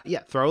course.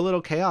 Yeah, throw a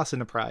little chaos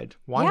into Pride.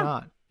 Why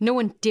not? No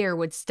one dare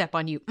would step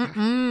on you.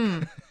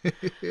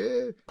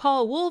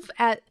 Paul Wolf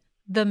at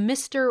The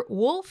Mr.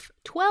 Wolf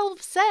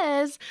 12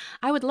 says,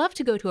 I would love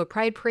to go to a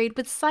pride parade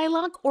with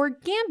Psylocke or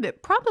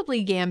Gambit.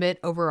 Probably Gambit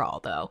overall,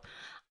 though.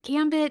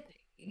 Gambit,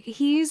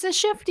 he's a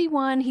shifty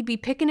one. He'd be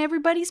picking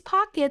everybody's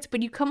pockets,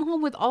 but you come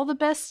home with all the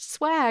best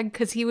swag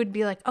because he would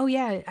be like, oh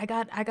yeah, I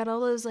got all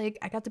those, like,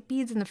 I got the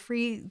beads and the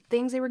free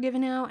things they were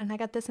giving out, and I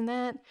got this and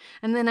that.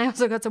 And then I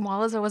also got some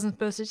wallets I wasn't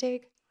supposed to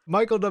take.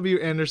 Michael W.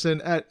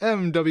 Anderson at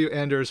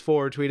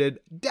MWAnders4 tweeted,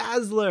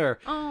 Dazzler!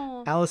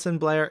 Oh. Allison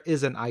Blair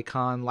is an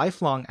icon,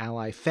 lifelong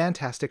ally,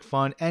 fantastic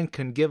fun, and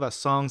can give us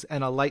songs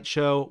and a light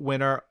show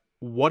winner.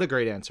 What a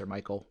great answer,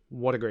 Michael.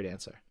 What a great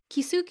answer.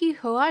 Kisuki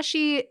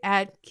Hoashi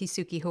at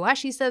Kisuki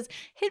Hoashi says,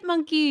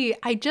 Hitmonkey,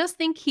 I just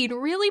think he'd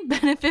really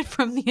benefit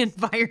from the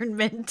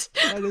environment.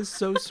 That is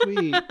so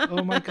sweet.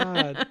 Oh my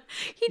God.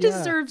 He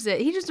deserves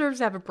it. He deserves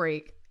to have a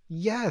break.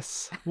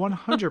 Yes,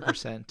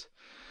 100%.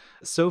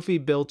 Sophie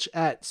Bilch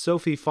at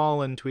Sophie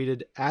Fallen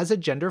tweeted, as a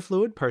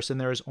gender-fluid person,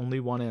 there is only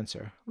one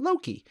answer.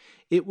 Loki.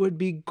 It would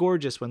be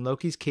gorgeous when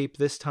Loki's cape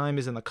this time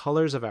is in the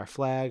colors of our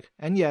flag.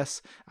 And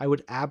yes, I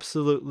would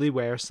absolutely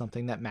wear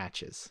something that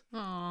matches.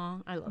 Aw,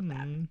 I love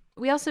that.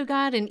 We also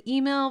got an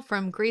email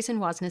from Grayson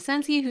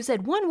Wozniacki who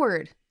said one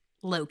word,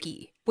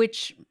 Loki,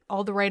 which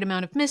all the right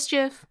amount of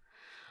mischief,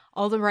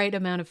 all the right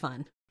amount of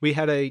fun. We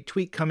had a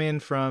tweet come in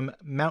from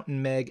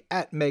Mountain Meg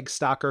at Meg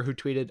Stalker who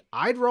tweeted,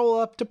 I'd roll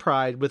up to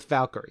Pride with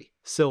Valkyrie,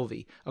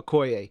 Sylvie,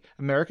 Okoye,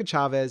 America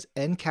Chavez,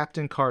 and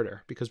Captain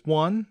Carter because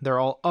 1, they're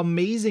all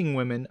amazing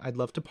women I'd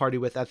love to party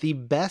with at the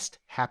best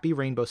Happy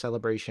Rainbow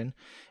celebration,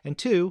 and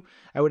 2,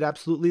 I would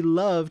absolutely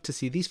love to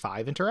see these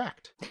 5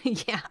 interact.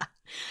 Yeah,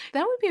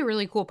 that would be a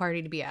really cool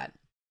party to be at.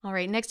 All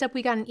right, next up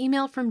we got an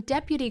email from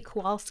Deputy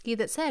Kowalski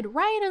that said,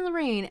 Ryan and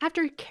Lorraine,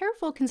 after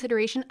careful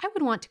consideration, I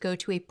would want to go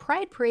to a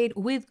pride parade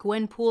with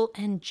Gwenpool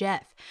and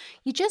Jeff.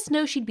 You just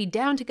know she'd be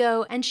down to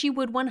go, and she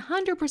would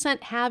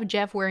 100% have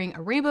Jeff wearing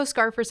a rainbow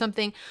scarf or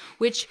something,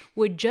 which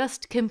would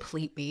just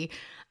complete me.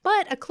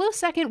 But a close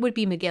second would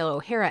be Miguel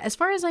O'Hara. As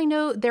far as I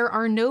know, there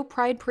are no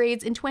pride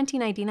parades in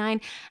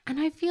 2099, and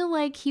I feel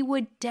like he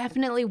would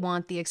definitely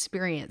want the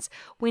experience.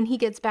 When he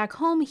gets back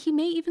home, he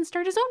may even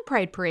start his own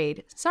pride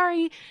parade.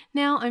 Sorry,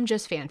 now I'm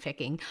just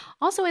fanficking.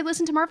 Also, I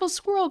listened to Marvel's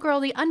Squirrel Girl,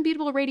 the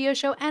unbeatable radio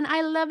show, and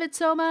I love it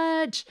so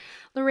much.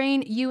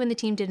 Lorraine, you and the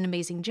team did an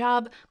amazing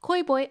job.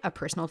 Koi Boy, a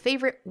personal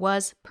favorite,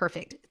 was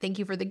perfect. Thank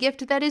you for the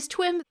gift that is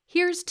Twim.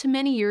 Here's to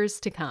many years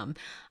to come.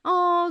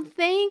 Oh,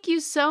 thank you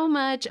so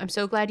much. I'm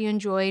so glad you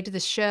enjoyed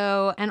the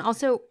show and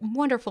also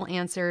wonderful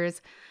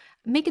answers,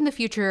 making the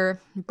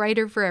future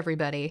brighter for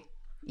everybody,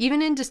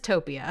 even in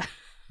dystopia.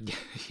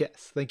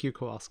 Yes, thank you,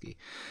 Kowalski.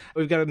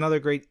 We've got another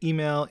great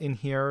email in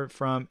here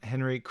from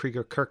Henry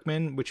Krieger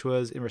Kirkman, which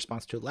was in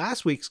response to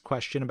last week's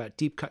question about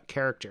deep cut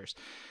characters.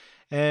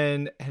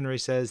 And Henry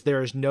says,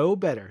 there is no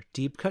better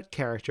deep cut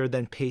character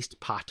than Paste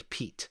Pot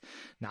Pete.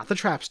 Not the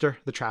Trapster.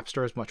 The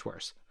Trapster is much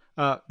worse.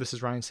 This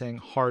is Ryan saying,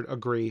 hard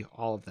agree,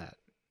 all of that.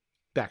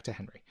 Back to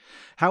Henry.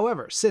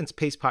 However, since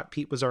Paste Pot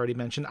Pete was already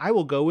mentioned, I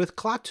will go with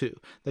Klaatu,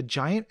 the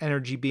giant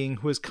energy being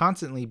who is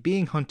constantly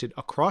being hunted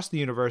across the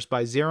universe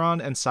by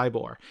Xeron and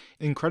Cybor.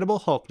 Incredible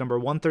Hulk number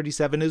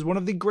 137 is one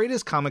of the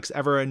greatest comics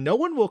ever, and no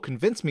one will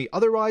convince me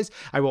otherwise.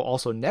 I will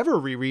also never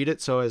reread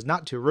it so as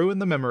not to ruin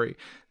the memory.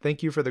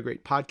 Thank you for the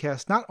great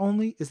podcast. Not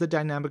only is the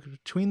dynamic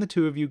between the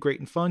two of you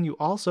great and fun, you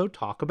also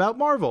talk about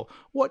Marvel.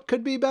 What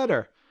could be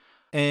better?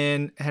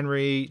 And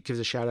Henry gives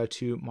a shout out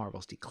to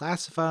Marvel's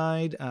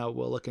Declassified.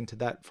 We'll look into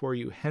that for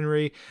you,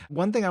 Henry.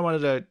 One thing I wanted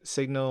to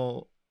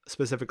signal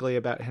specifically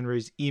about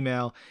Henry's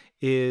email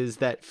is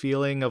that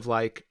feeling of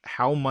like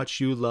how much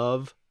you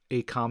love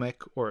a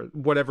comic or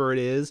whatever it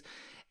is.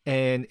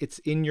 And it's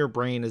in your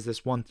brain as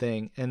this one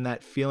thing. And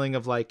that feeling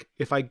of like,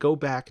 if I go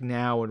back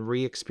now and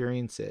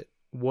re-experience it,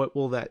 what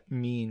will that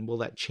mean? Will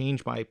that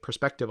change my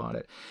perspective on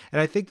it? And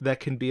I think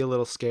that can be a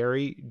little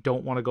scary.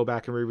 Don't want to go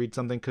back and reread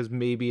something because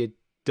maybe it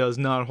does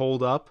not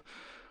hold up,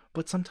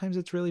 but sometimes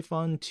it's really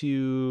fun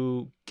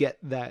to get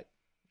that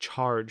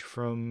charge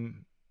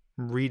from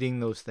reading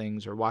those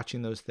things or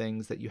watching those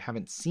things that you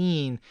haven't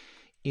seen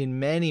in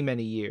many,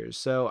 many years.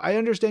 So I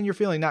understand your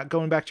feeling, not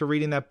going back to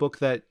reading that book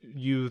that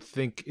you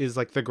think is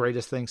like the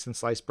greatest thing since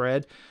sliced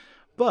bread,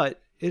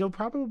 but it'll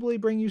probably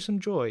bring you some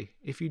joy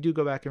if you do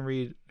go back and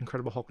read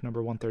Incredible Hulk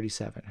number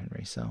 137,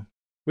 Henry. So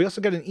we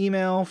also got an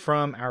email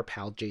from our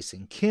pal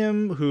Jason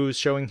Kim, who's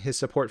showing his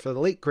support for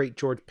the late, great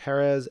George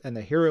Perez and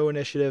the Hero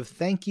Initiative.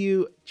 Thank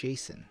you,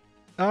 Jason.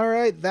 All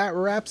right, that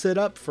wraps it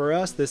up for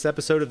us. This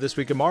episode of This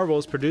Week in Marvel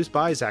is produced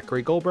by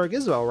Zachary Goldberg,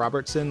 Isabel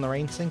Robertson,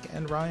 Lorraine Sink,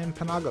 and Ryan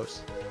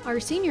Penagos.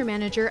 Our senior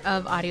manager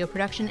of audio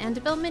production and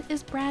development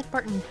is Brad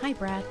Barton. Hi,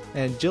 Brad.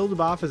 And Jill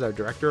DeBoff is our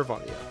director of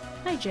audio.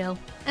 Hi, Jill.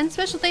 And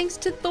special thanks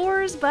to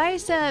Thor's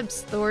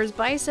biceps. Thor's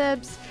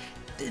biceps,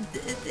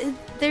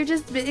 they're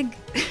just big.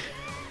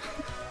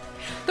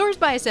 Thor's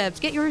biceps,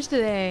 get yours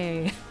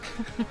today.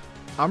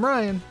 I'm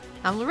Ryan.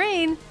 I'm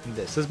Lorraine.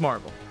 This is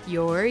Marvel.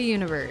 Your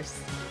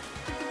universe.